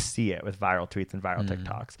 you're going to see it with viral tweets and viral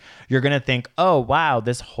TikToks. You're going to think, oh, wow,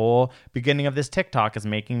 this whole beginning of this TikTok is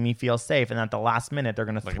making me feel safe. And at the last minute, they're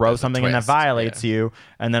going to throw there's a something in that twist. violates you.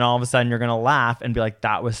 And then all of a sudden, you're going to laugh and be like,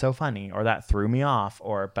 that was so funny, or that threw me off,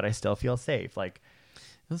 or but I still feel safe. Like,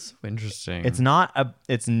 That's so interesting. it's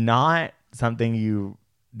not something you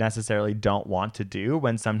necessarily don't want to do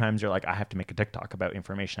when sometimes you're like, I have to make a TikTok about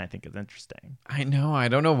information I think is interesting. I know. I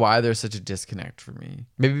don't know why there's such a disconnect for me.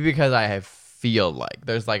 Maybe because I feel like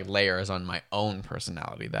there's like layers on my own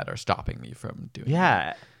personality that are stopping me from doing it.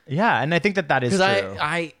 Yeah. Yeah. And I think that is true.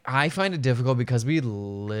 Because I find it difficult because we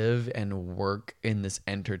live and work in this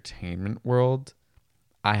entertainment world.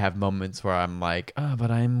 I have moments where I'm like, oh,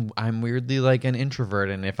 but I'm weirdly like an introvert,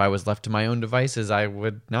 and if I was left to my own devices, I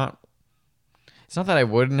would not. It's not that I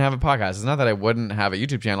wouldn't have a podcast. It's not that I wouldn't have a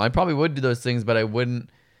YouTube channel. I probably would do those things, but I wouldn't.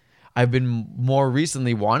 I've been more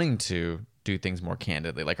recently wanting to do things more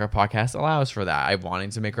candidly. Like our podcast allows for that. I'm wanting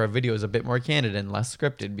to make our videos a bit more candid and less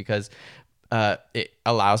scripted because it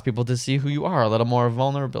allows people to see who you are a little more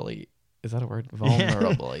vulnerably. Is that a word?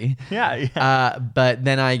 Vulnerably. Yeah. But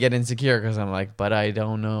then I get insecure because I'm like, but I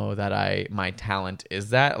don't know that my talent is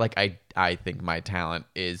that. Like I think my talent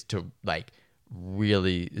is to like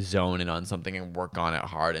really zone in on something and work on it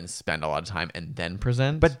hard and spend a lot of time and then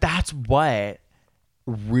present. But that's what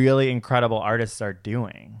really incredible artists are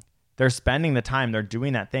doing. They're spending the time, they're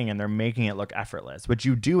doing that thing, and they're making it look effortless, which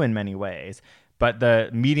you do in many ways. But the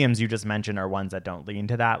mediums you just mentioned are ones that don't lean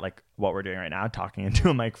to that, like what we're doing right now, talking into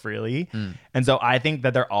a mic freely. And so I think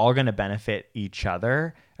that they're all going to benefit each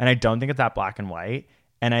other. And I don't think it's that black and white.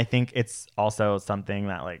 And I think it's also something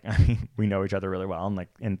that, like, I mean, we know each other really well. And like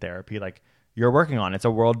in therapy, like you're working on. It's a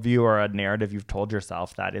worldview or a narrative you've told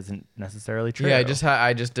yourself that isn't necessarily true. Yeah,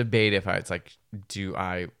 I just debate if it's like, do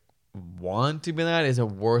I want to be that? Is it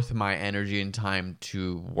worth my energy and time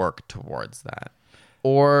to work towards that?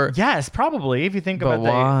 Or yes, probably if you think but about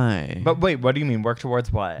why? But wait, what do you mean work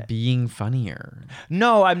towards what? Being funnier.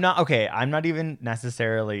 No, I'm not. Okay, I'm not even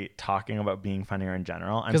necessarily talking about being funnier in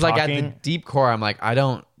general. Because like at the deep core, I'm like, I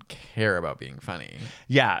don't care about being funny.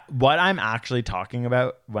 Yeah, what I'm actually talking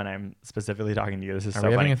about when I'm specifically talking to you, this is Are so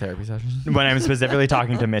we funny. having a therapy session? When I'm specifically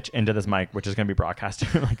talking to Mitch into this mic, which is going to be broadcast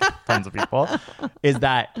to like tons of people, is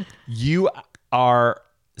that you are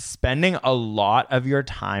spending a lot of your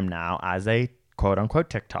time now as a quote unquote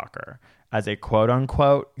TikToker, as a quote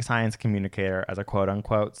unquote science communicator, as a quote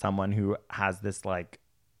unquote someone who has this like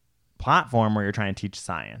platform where you're trying to teach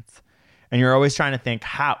science. And you're always trying to think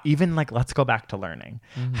how, even like, let's go back to learning.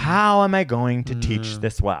 How am I going to teach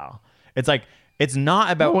this well? It's like, it's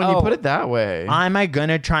not about, When you put it that way. am I going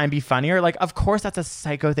to try and be funnier? Like, of course, that's a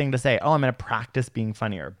psycho thing to say. Oh, I'm going to practice being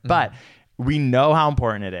funnier. But We know how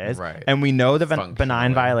important it is. Right. And we know the Functionally.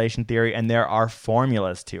 benign violation theory, and there are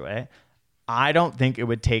formulas to it. I don't think it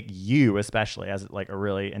would take you, especially as like a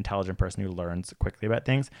really intelligent person who learns quickly about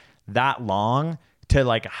things, that long to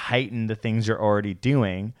like heighten the things you're already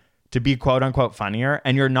doing to be quote unquote funnier.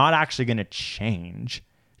 And you're not actually going to change.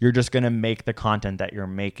 You're just going to make the content that you're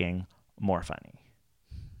making more funny.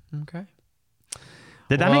 Okay.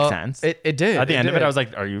 Did that make sense? It did. At the end of it, did. I was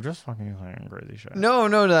like, are you just fucking saying crazy shit?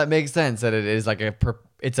 No, that makes sense. That it is like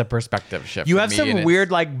it's a perspective shift. You for have me, some and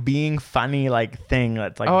weird like being funny like thing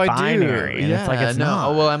that's like binary. And it's like, it's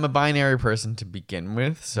not. Well, I'm a binary person to begin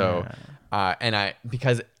with. So,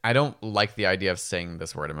 because I don't like the idea of saying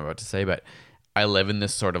this word I'm about to say, but I live in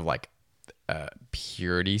this sort of like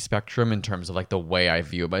purity spectrum in terms of like the way I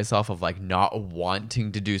view myself of like not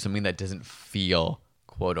wanting to do something that doesn't feel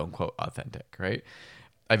quote unquote authentic, right?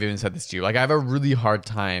 I've even said this to you. Like I have a really hard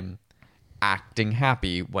time acting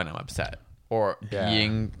happy when I'm upset or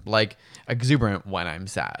being like exuberant when I'm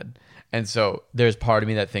sad. And so there's part of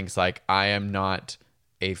me that thinks like I am not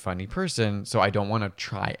a funny person, so I don't want to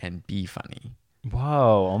try and be funny.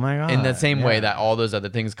 Whoa, oh my God. In the same way that all those other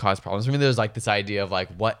things cause problems for me, there's like this idea of like,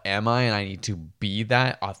 what am I? And I need to be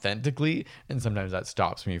that authentically. And sometimes that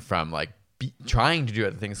stops me from like trying to do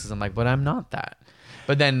other things because I'm like, but I'm not that.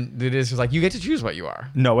 But then it is just like, you get to choose what you are.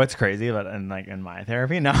 No, what's crazy, but in like in my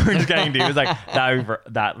therapy, now we're just getting deep. It's like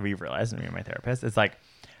that we've realized, me and my therapist, it's like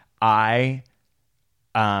I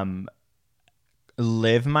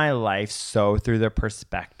live my life so through the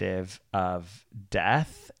perspective of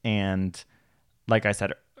death, and like I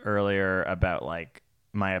said earlier about like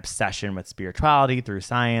my obsession with spirituality through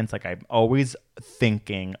science, like I'm always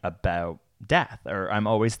thinking about death, or I'm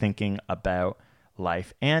always thinking about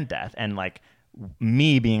life and death, and like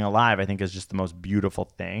me being alive, I think, is just the most beautiful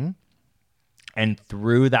thing. And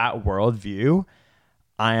through that worldview,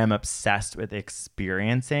 I am obsessed with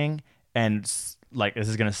experiencing and like, this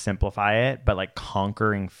is going to simplify it, but like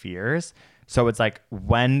conquering fears. So it's like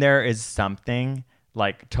when there is something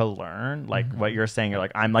like to learn, like what you're saying, you're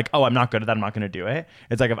like, I'm like, oh, I'm not good at that, I'm not going to do it.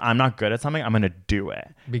 It's like, if I'm not good at something, I'm going to do it.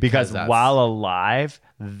 Because while alive,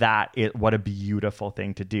 what a beautiful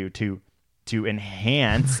thing to do to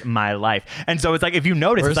enhance my life. And so it's like, if you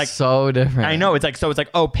notice, it's like so different. I know. It's like, so it's like,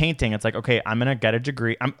 oh, painting. It's like, okay, I'm going to get a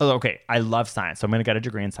degree. I love science, so I'm going to get a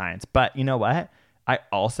degree in science. But you know what? I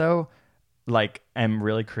also like am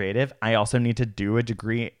really creative. I also need to do a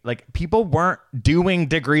degree. Like people weren't doing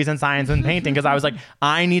degrees in science and painting because I was like,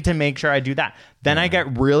 I need to make sure I do that. Then I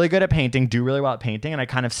get really good at painting, do really well at painting, and I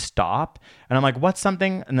kind of stop. And I'm like, what's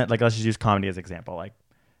something? And that, like, let's just use comedy as an example. Like,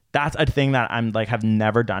 that's a thing that I'm like have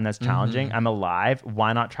never done as challenging. I'm alive.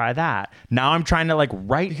 Why not try that? Now I'm trying to like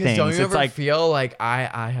write things. Don't you ever like feel like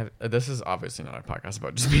I have? This is obviously not a podcast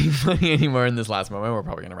about just being funny anymore. In this last moment, we're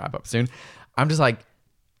probably gonna wrap up soon. I'm just like,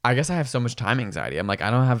 I guess I have so much time anxiety. I'm like,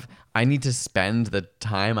 I need to spend the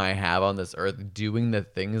time I have on this earth doing the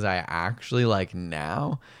things I actually like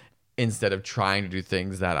now, instead of trying to do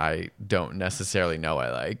things that I don't necessarily know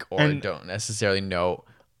I like or don't necessarily know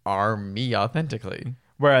are me authentically.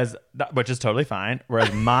 Whereas, which is totally fine.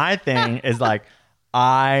 Whereas my thing is like,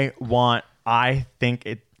 I think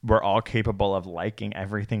we're all capable of liking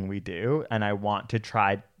everything we do. And I want to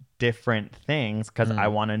try different things because I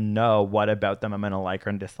want to know what about them I'm going to like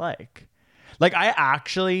or dislike. Like, I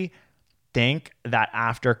actually think that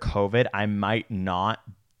after COVID, I might not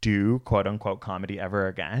do quote unquote comedy ever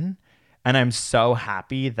again. And I'm so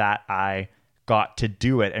happy that I got to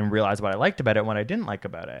do it and realize what I liked about it and what I didn't like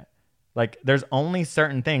about it. Like, there's only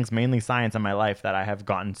certain things, mainly science in my life, that I have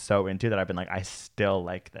gotten so into that I've been like, I still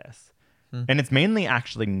like this. And it's mainly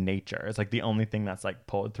actually nature. It's like the only thing that's like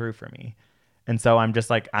pulled through for me. And so I'm just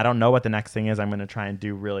like, I don't know what the next thing is. I'm going to try and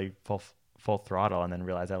do really full throttle and then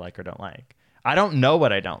realize I like or don't like. I don't know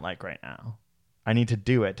what I don't like right now. I need to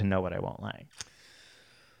do it to know what I won't like.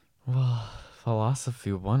 Well,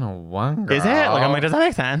 philosophy 101, girl. Is it? Like, I'm like, does that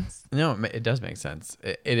make sense? No, it does make sense.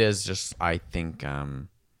 It is just, I think,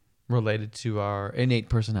 related to our innate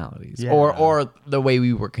personalities or the way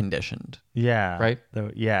we were conditioned. Yeah. Right?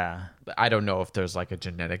 Yeah. I don't know if there's like a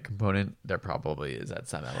genetic component. There probably is at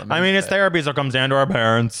some element. I mean, it's therapy, so it comes down to our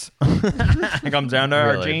parents. It comes down to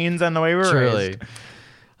our genes and the way we were raised.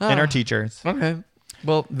 And our teachers. Okay.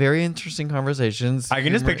 Well, very interesting conversations. I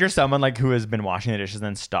can just picture someone like who has been washing the dishes and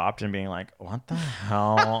then stopped and being like, what the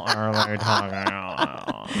hell are they talking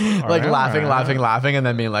about? Like laughing and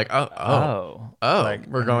then being like, oh, like,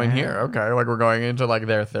 we're going here. Okay. Like we're going into like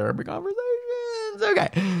their therapy conversations. Okay.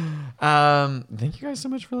 Thank you guys so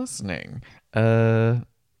much for listening.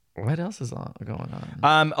 What else is going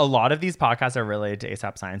on? A lot of these podcasts are related to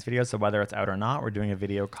ASAP Science videos. So whether it's out or not, we're doing a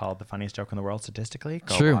video called The Funniest Joke in the World Statistically.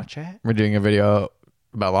 Go watch it. We're doing a video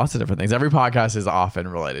about lots of different things. Every podcast is often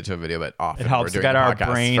related to a video, but often it helps to get our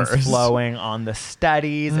brains flowing on the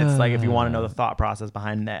studies. It's like if you want to know the thought process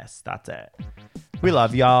behind this, that's it. We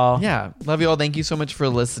love y'all. Yeah, love y'all. Thank you so much for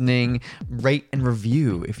listening. Rate and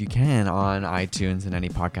review if you can on iTunes and any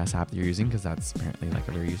podcast app that you're using, because that's apparently like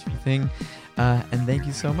a very useful thing. And thank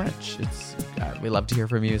you so much. We love to hear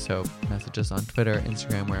from you. So message us on Twitter,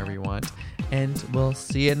 Instagram, wherever you want. And we'll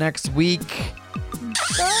see you next week.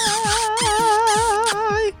 Bye.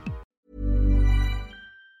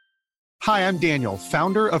 Hi, I'm Daniel,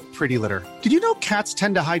 founder of Pretty Litter. Did you know cats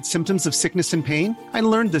tend to hide symptoms of sickness and pain? I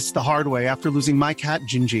learned this the hard way after losing my cat,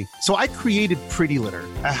 Gingy. So I created Pretty Litter,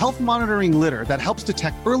 a health monitoring litter that helps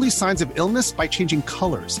detect early signs of illness by changing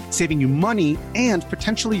colors, saving you money and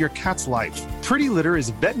potentially your cat's life. Pretty Litter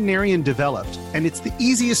is veterinarian developed, and it's the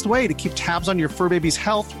easiest way to keep tabs on your fur baby's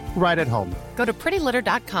health right at home. Go to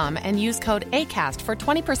prettylitter.com and use code ACAST for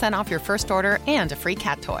 20% off your first order and a free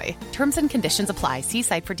cat toy. Terms and conditions apply. See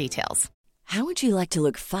site for details. How would you like to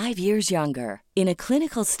look 5 years younger? In a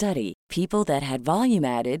clinical study, people that had volume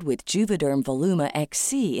added with Juvederm Voluma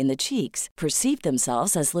XC in the cheeks perceived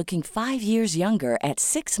themselves as looking 5 years younger at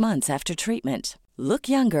 6 months after treatment. Look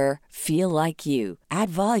younger, feel like you. Add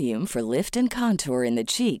volume for lift and contour in the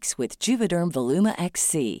cheeks with Juvederm Voluma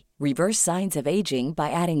XC. Reverse signs of aging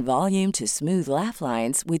by adding volume to smooth laugh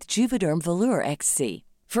lines with Juvederm Volure XC.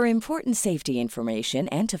 For important safety information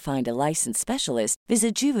and to find a licensed specialist,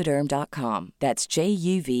 visit Juvederm.com. That's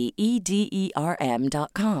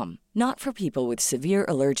JUVEDERM.com. Not for people with severe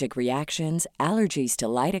allergic reactions, allergies to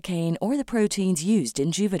lidocaine, or the proteins used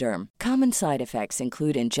in Juvederm. Common side effects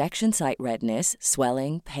include injection site redness,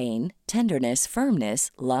 swelling, pain, tenderness, firmness,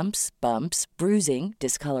 lumps, bumps, bruising,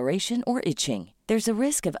 discoloration, or itching. There's a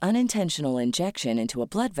risk of unintentional injection into a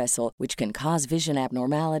blood vessel, which can cause vision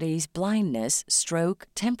abnormalities, blindness, stroke,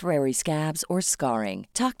 temporary scabs, or scarring.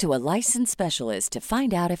 Talk to a licensed specialist to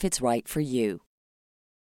find out if it's right for you.